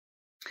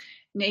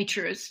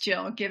 nature is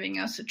still giving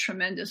us a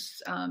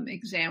tremendous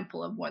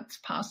example of what's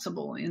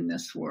possible in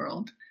this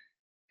world.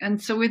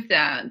 And so with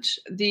that,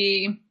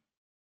 the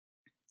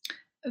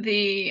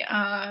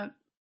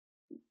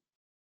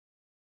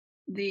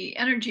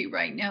energy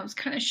right now is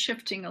kind of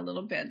shifting a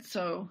little bit.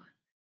 So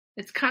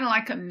it's kind of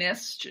like a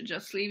mist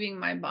just leaving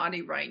my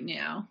body right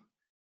now.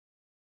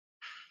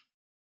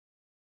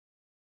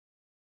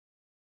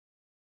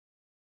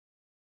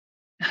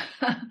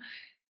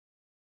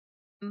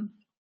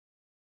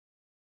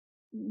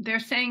 They're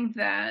saying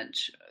that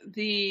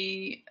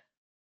the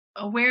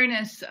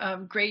awareness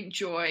of great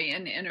joy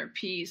and inner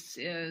peace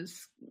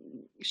is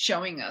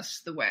showing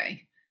us the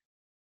way.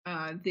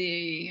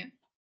 The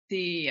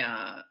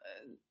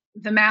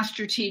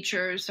master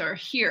teachers are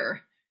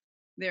here.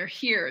 They're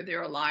here.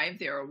 They're alive.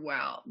 They're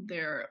well.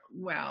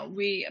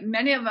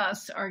 Many of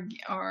us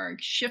are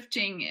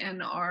shifting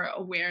in our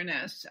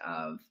awareness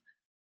of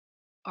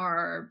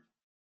our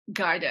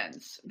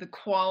guidance, the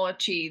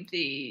quality,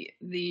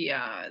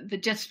 the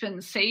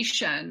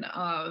dispensation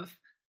of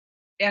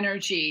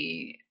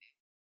energy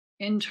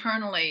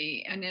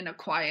internally and in a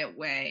quiet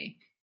way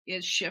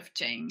is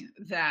shifting,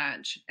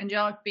 that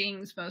angelic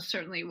beings most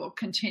certainly will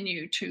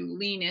continue to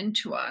lean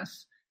into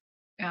us.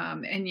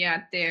 And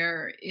yet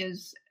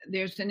there's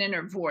an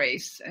inner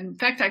voice. In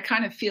fact, I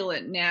kind of feel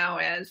it now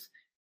as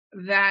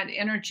that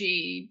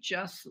energy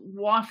just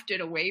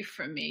wafted away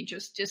from me,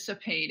 just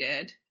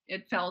dissipated.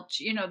 It felt,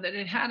 that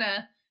it had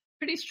a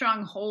pretty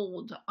strong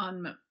hold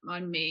on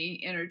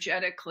me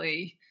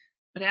energetically.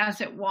 But as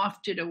it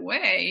wafted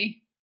away,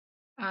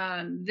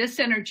 this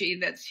energy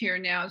that's here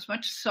now is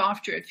much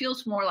softer. It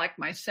feels more like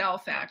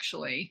myself,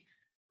 actually,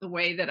 the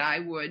way that I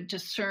would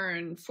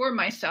discern for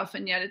myself.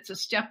 And yet it's a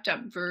stepped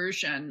up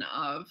version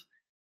of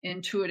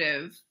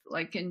intuitive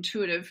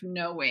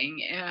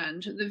knowing.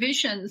 And the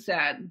visions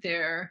that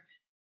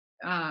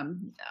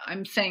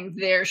I'm saying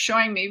they're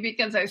showing me,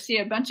 because I see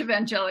a bunch of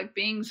angelic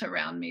beings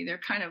around me. They're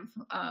kind of,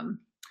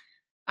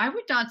 I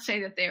would not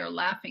say that they are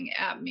laughing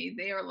at me.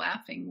 They are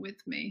laughing with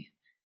me.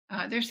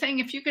 They're saying,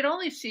 if you could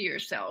only see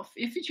yourself,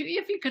 if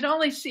you could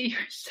only see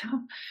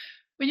yourself,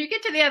 when you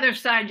get to the other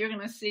side, you're going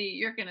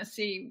to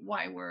see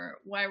why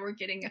we're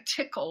getting a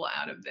tickle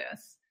out of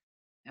this.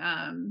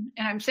 And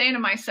I'm saying to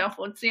myself,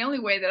 well, it's the only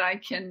way that I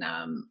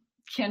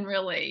can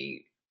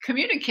really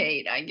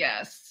communicate, I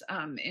guess,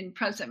 in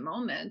present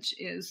moment,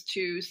 is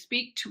to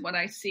speak to what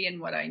I see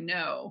and what I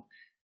know.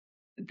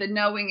 The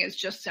knowing is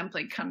just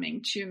simply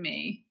coming to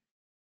me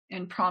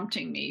and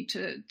prompting me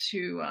to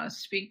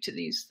speak to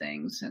these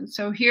things. And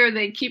so here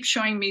they keep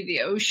showing me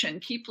the ocean.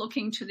 Keep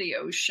looking to the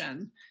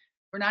ocean.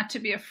 We're not to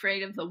be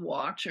afraid of the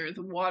water.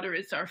 The water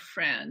is our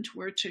friend.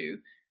 We're to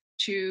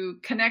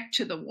connect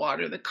to the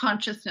water, the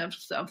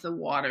consciousness of the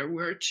water.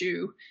 We're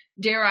to,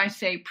 dare I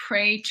say,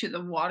 pray to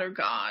the water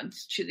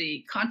gods, to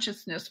the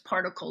consciousness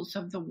particles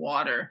of the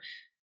water,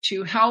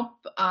 to help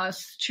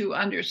us to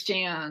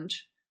understand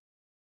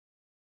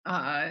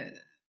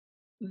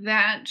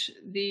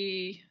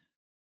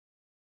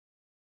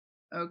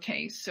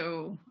okay,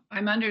 so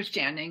I'm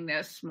understanding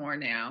this more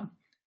now,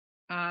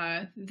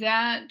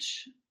 that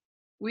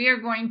we are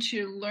going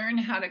to learn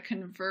how to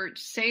convert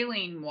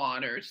saline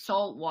water,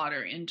 salt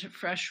water, into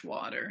fresh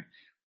water.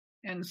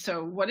 And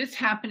so what is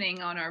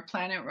happening on our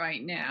planet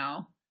right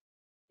now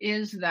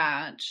is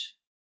that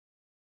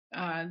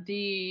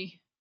the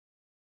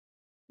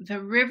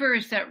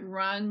rivers that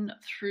run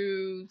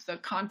through the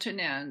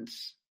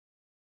continents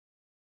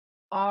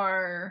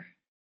are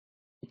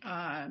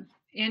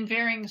in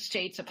varying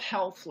states of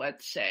health,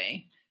 let's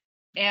say,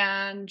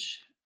 and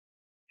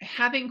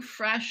having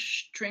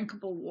fresh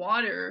drinkable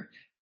water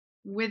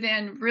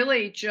within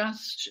really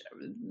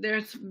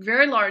there's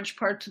very large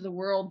parts of the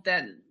world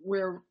that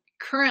we're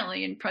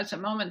currently in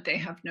present moment, they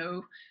have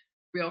no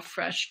real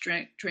fresh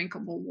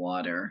drinkable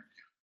water.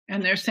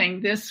 And they're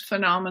saying this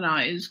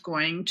phenomena is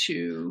going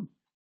to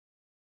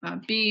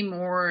be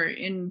more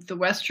in the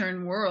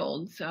Western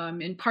world.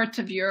 In parts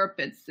of Europe,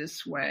 it's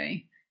this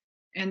way.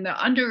 And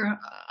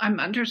I'm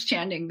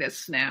understanding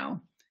this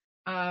now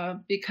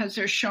because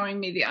they're showing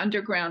me the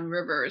underground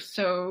rivers.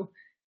 So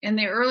in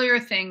the earlier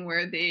thing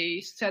where they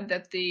said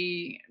that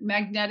the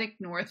magnetic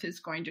north is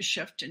going to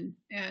shift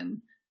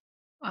and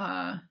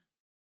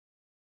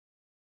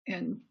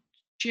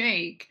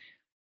Jake,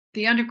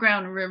 the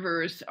underground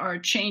rivers are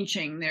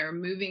changing. They're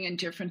moving in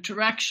different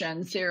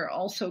directions. They're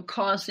also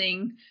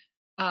causing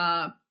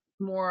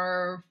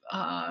more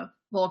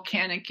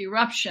volcanic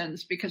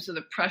eruptions because of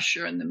the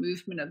pressure and the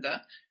movement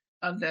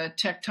of the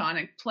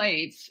tectonic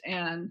plates.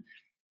 And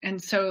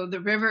so the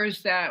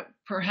rivers that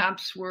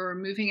perhaps were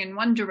moving in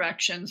one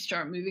direction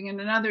start moving in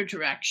another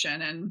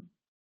direction,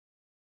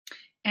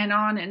 and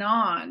on and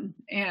on.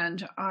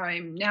 And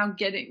I'm now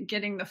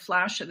getting the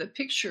flash of the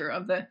picture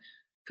of the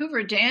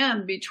Hoover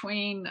Dam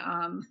between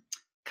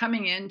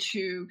coming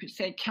into,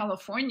 say,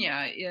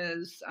 California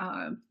is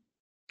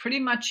pretty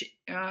much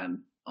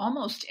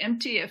almost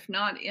empty, if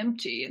not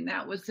empty. And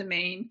that was the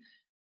main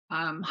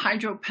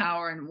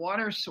hydropower and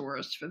water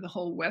source for the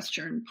whole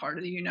western part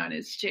of the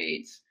United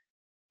States.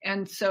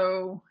 And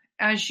so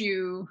as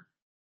you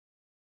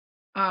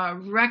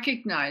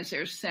recognize,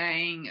 they're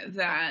saying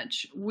that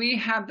we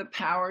have the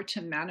power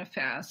to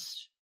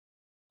manifest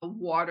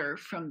water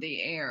from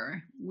the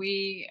air.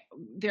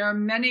 There are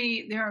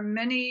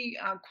many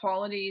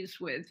qualities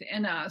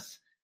within us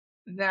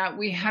that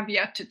we have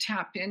yet to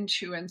tap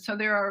into. And so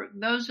there are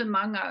those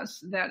among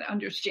us that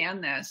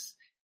understand this,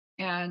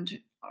 and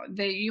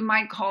you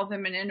might call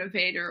them an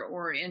innovator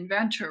or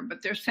inventor,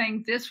 but they're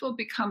saying this will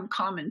become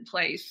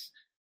commonplace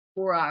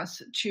for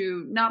us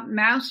to not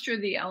master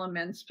the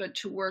elements, but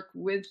to work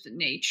with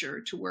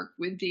nature, to work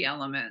with the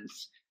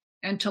elements,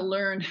 and to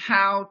learn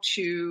how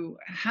to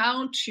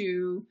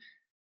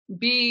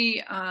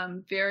be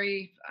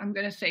very, I'm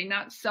going to say,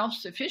 not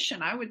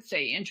self-sufficient, I would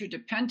say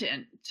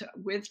interdependent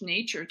with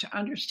nature, to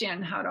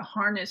understand how to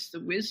harness the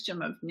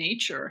wisdom of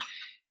nature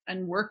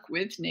and work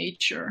with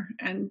nature.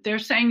 And they're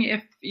saying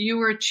if you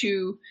were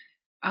to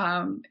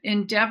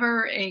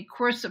endeavor a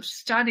course of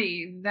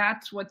study,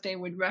 that's what they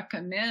would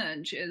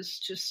recommend, is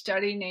to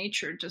study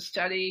nature, to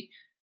study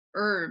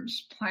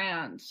herbs,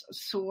 plants,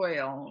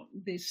 soil,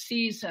 the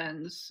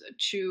seasons,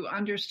 to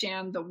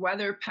understand the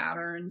weather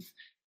patterns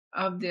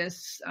of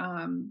this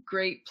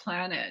great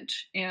planet,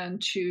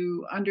 and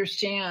to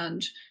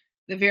understand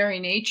the very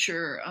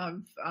nature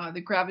of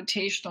the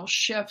gravitational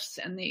shifts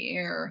in the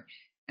air,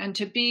 and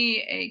to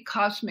be a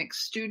cosmic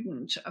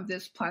student of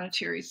this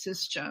planetary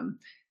system,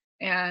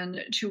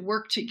 and to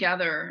work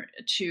together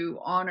to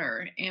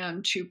honor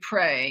and to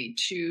pray,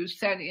 to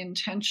set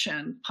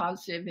intention,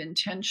 positive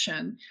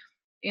intention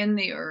in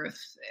the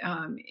earth,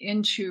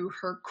 into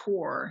her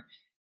core,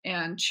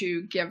 and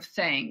to give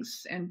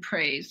thanks and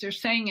praise. They're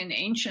saying in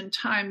ancient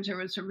times there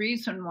was a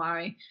reason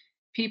why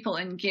people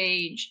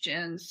engaged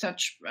in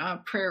such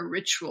prayer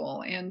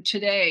ritual. And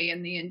today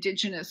in the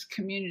indigenous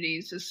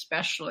communities,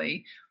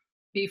 especially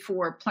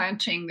before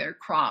planting their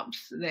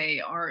crops, they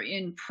are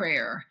in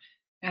prayer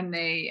and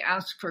they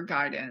ask for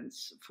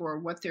guidance for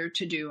what they're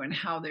to do and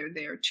how they're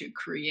there to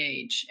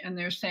create. And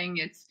they're saying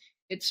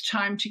it's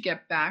time to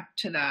get back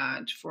to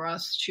that, for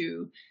us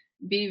to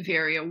be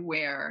very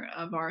aware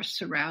of our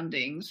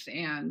surroundings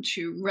and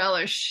to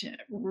relish,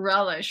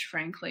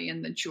 frankly,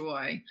 in the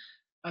joy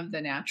of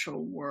the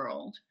natural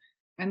world.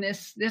 And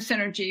this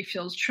energy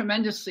feels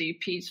tremendously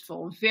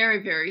peaceful,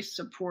 very, very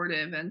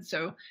supportive. And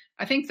so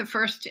I think the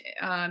first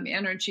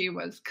energy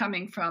was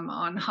coming from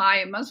on high.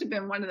 It must have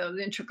been one of those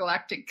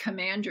intergalactic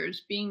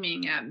commanders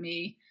beaming at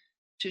me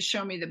to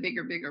show me the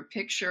bigger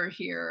picture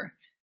here.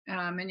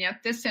 And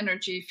yet this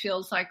energy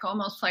feels like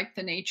almost like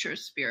the nature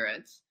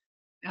spirits,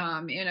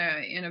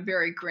 in a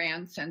very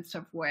grand sense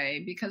of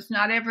way, because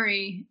not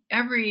every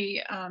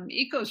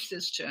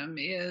ecosystem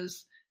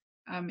is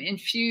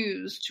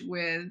infused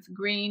with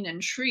green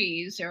and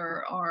trees.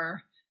 There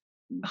are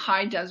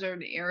high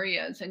desert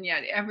areas, and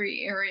yet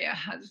every area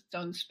has its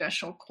own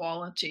special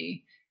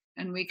quality,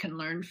 and we can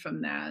learn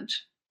from that.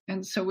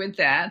 And so with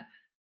that,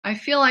 I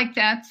feel like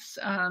that's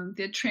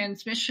the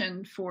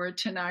transmission for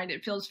tonight.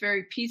 It feels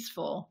very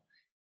peaceful.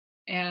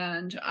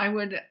 And I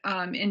would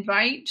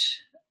invite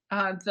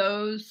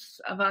those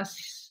of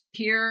us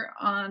here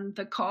on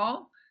the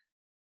call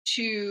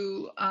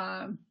to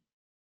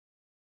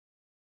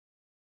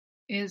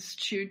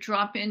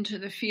drop into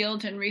the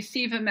field and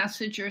receive a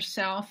message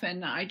yourself.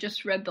 And I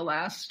just read the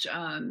last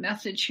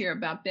message here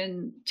about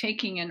been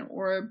taking an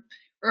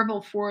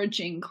herbal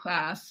foraging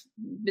class,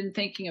 been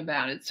thinking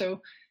about it.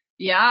 So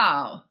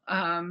yeah,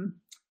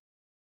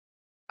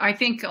 I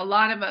think a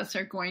lot of us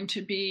are going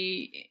to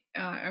be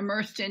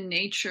immersed in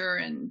nature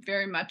and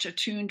very much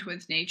attuned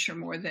with nature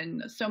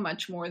so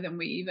much more than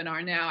we even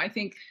are now. I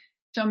think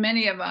so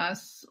many of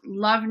us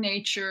love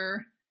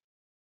nature.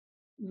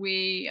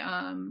 We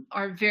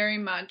are very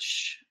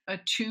much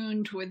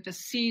attuned with the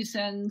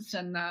seasons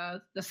and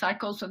the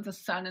cycles of the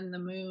sun and the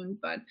moon,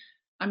 but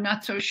I'm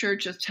not so sure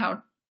just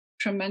how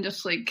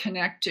tremendously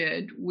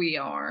connected we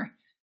are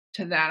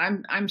to that.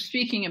 I'm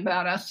speaking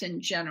about us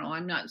in general.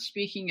 I'm not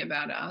speaking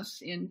about us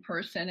in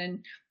person,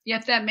 and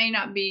yet that may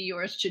not be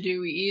yours to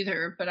do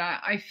either. But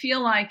I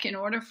feel like in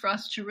order for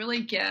us to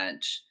really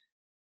get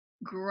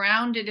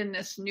grounded in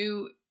this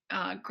new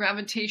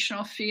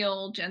gravitational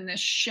field and this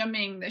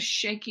shimming, this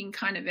shaking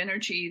kind of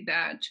energy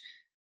that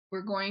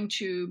we're going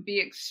to be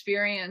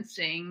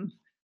experiencing,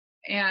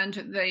 and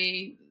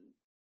the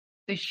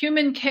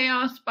human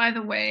chaos, by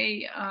the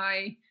way,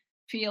 I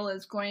feel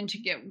is going to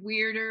get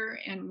weirder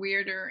and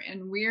weirder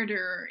and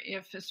weirder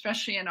if,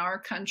 especially in our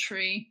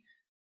country,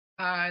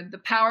 the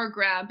power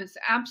grab is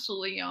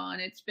absolutely on.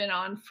 It's been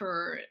on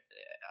for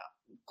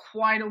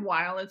quite a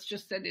while. It's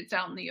just that it's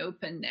out in the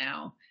open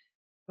now.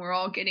 We're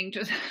all getting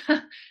just,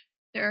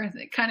 they're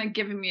kind of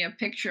giving me a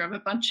picture of a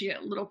bunch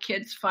of little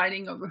kids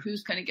fighting over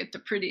who's going to get the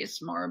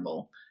prettiest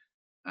marble.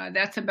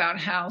 That's about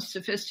how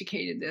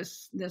sophisticated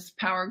this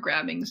power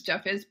grabbing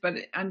stuff is, but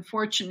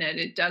unfortunate,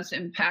 it does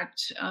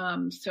impact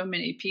so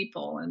many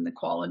people and the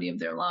quality of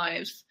their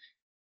lives.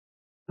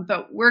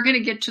 But we're going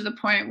to get to the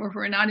point where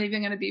we're not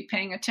even going to be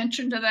paying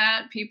attention to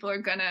that. People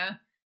are going to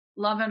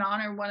love and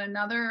honor one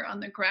another on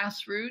the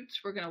grassroots.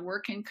 We're going to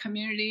work in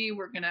community.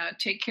 We're going to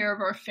take care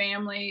of our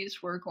families.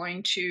 We're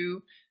going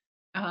to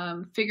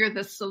figure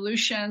the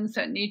solutions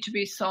that need to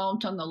be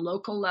solved on the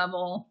local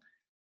level.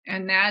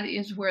 And that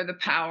is where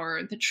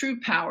the true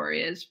power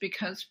is,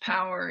 because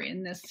power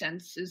in this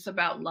sense is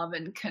about love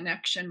and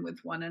connection with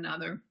one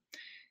another.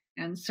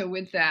 And so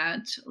with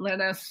that, let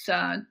us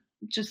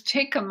just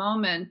take a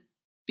moment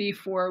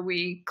before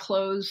we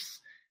close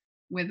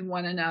with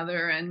one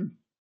another. And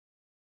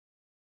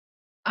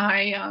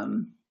I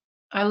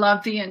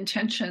love the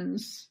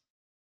intentions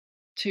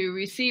to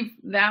receive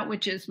that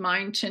which is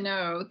mine to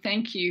know.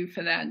 Thank you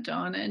for that,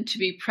 Donna. And to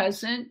be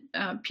present,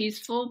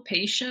 peaceful,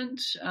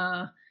 patient,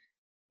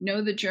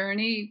 know the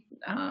journey,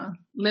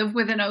 live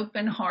with an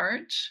open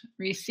heart,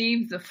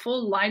 receive the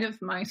full light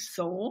of my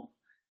soul,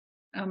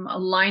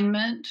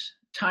 alignment,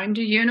 time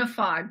to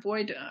unify.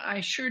 Boy,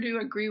 I sure do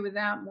agree with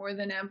that more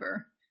than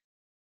ever.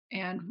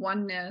 And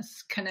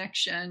oneness,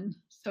 connection,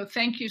 So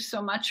thank you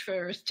so much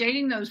for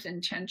stating those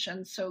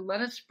intentions. So let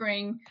us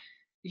bring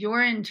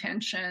your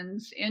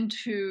intentions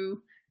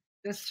into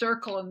this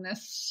circle in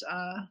this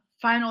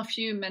final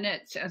few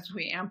minutes as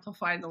we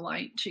amplify the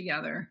light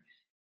together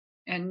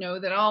and know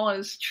that all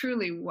is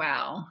truly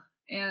well.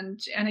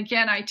 And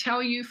again, I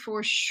tell you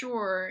for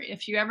sure,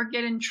 if you ever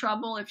get in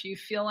trouble, if you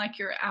feel like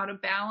you're out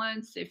of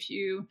balance, if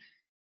you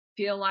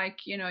feel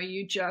like,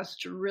 you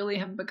just really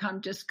have become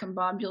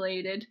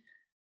discombobulated,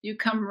 you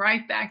come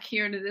right back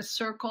here to this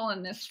circle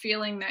and this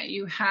feeling that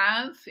you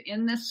have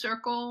in this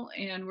circle,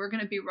 and we're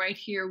going to be right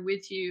here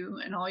with you.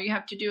 And all you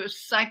have to do is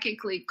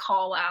psychically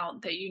call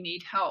out that you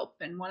need help,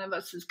 and one of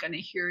us is going to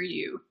hear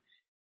you.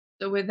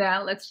 So with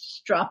that,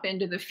 let's drop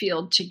into the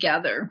field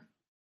together.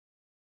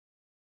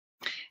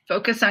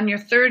 Focus on your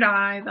third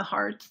eye, the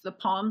hearts, the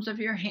palms of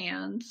your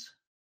hands,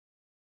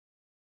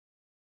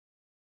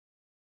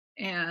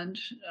 and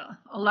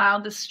allow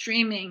the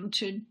streaming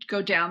to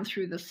go down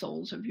through the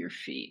soles of your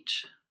feet.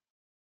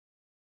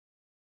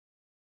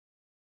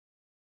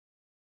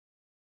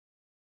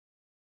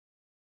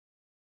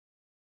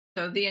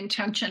 So the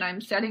intention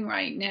I'm setting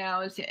right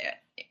now is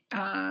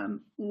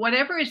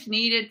whatever is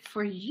needed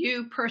for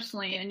you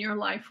personally in your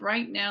life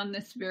right now in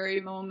this very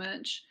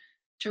moment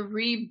to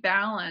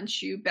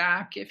rebalance you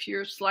back. If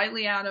you're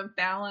slightly out of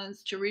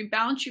balance, to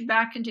rebalance you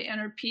back into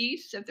inner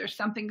peace. If there's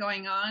something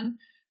going on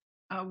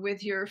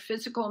with your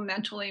physical,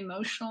 mental,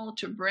 emotional,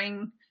 to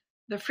bring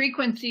the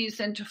frequencies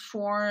into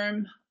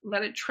form,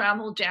 let it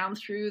travel down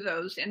through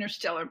those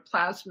interstellar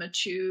plasma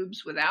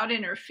tubes without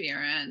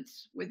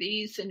interference, with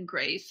ease and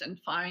grace,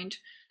 and find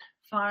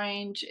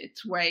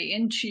its way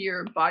into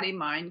your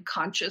body-mind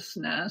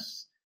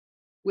consciousness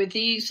with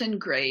ease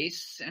and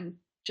grace. And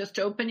just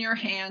open your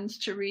hands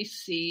to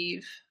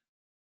receive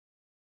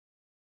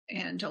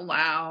and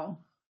allow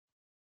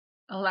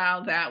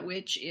that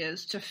which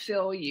is to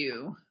fill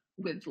you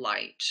with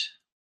light.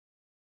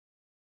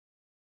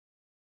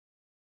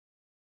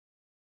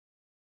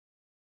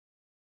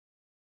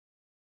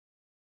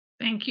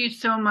 Thank you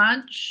so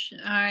much.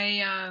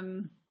 I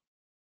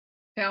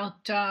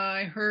felt,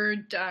 I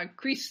heard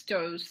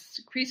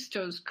Christos,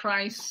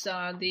 Christ,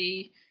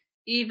 the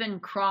even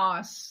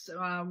cross,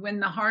 when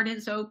the heart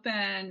is open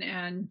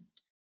and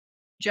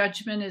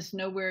judgment is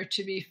nowhere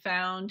to be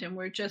found, and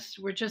we're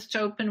just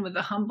open with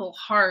a humble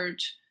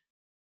heart.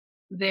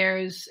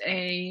 There's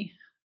an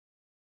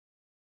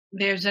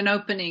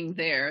opening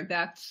there.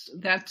 That's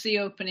the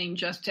opening,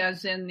 just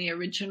as in the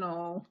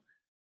original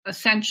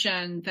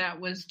ascension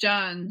that was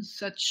done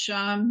such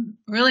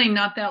really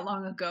not that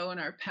long ago in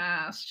our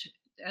past,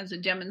 as a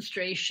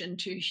demonstration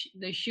to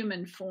the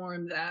human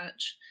form that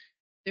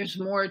there's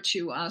more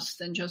to us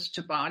than just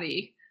to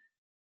body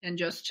and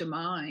just to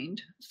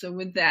mind. So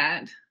with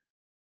that,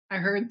 I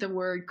heard the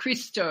word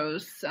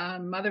Christos,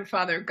 Mother,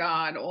 Father,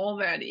 God, all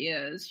that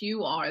is,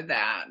 you are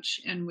that.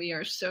 And we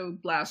are so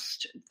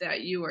blessed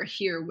that you are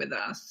here with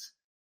us.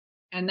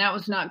 And that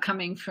was not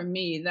coming from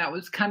me, that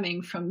was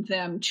coming from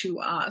them to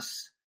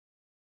us.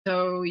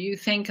 So you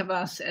think of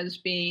us as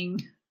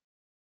being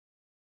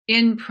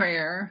in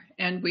prayer,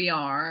 and we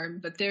are,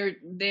 but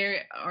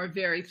they are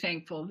very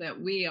thankful that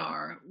we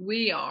are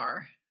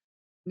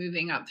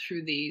moving up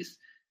through these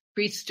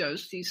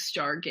Christos, these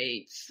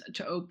stargates,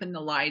 to open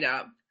the light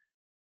up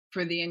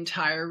for the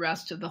entire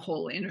rest of the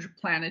whole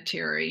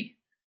interplanetary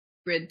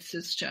grid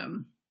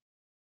system.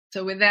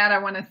 So with that, I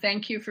want to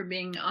thank you for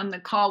being on the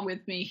call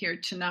with me here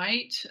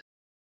tonight.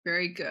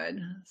 Very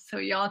good. So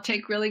y'all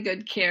take really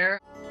good care.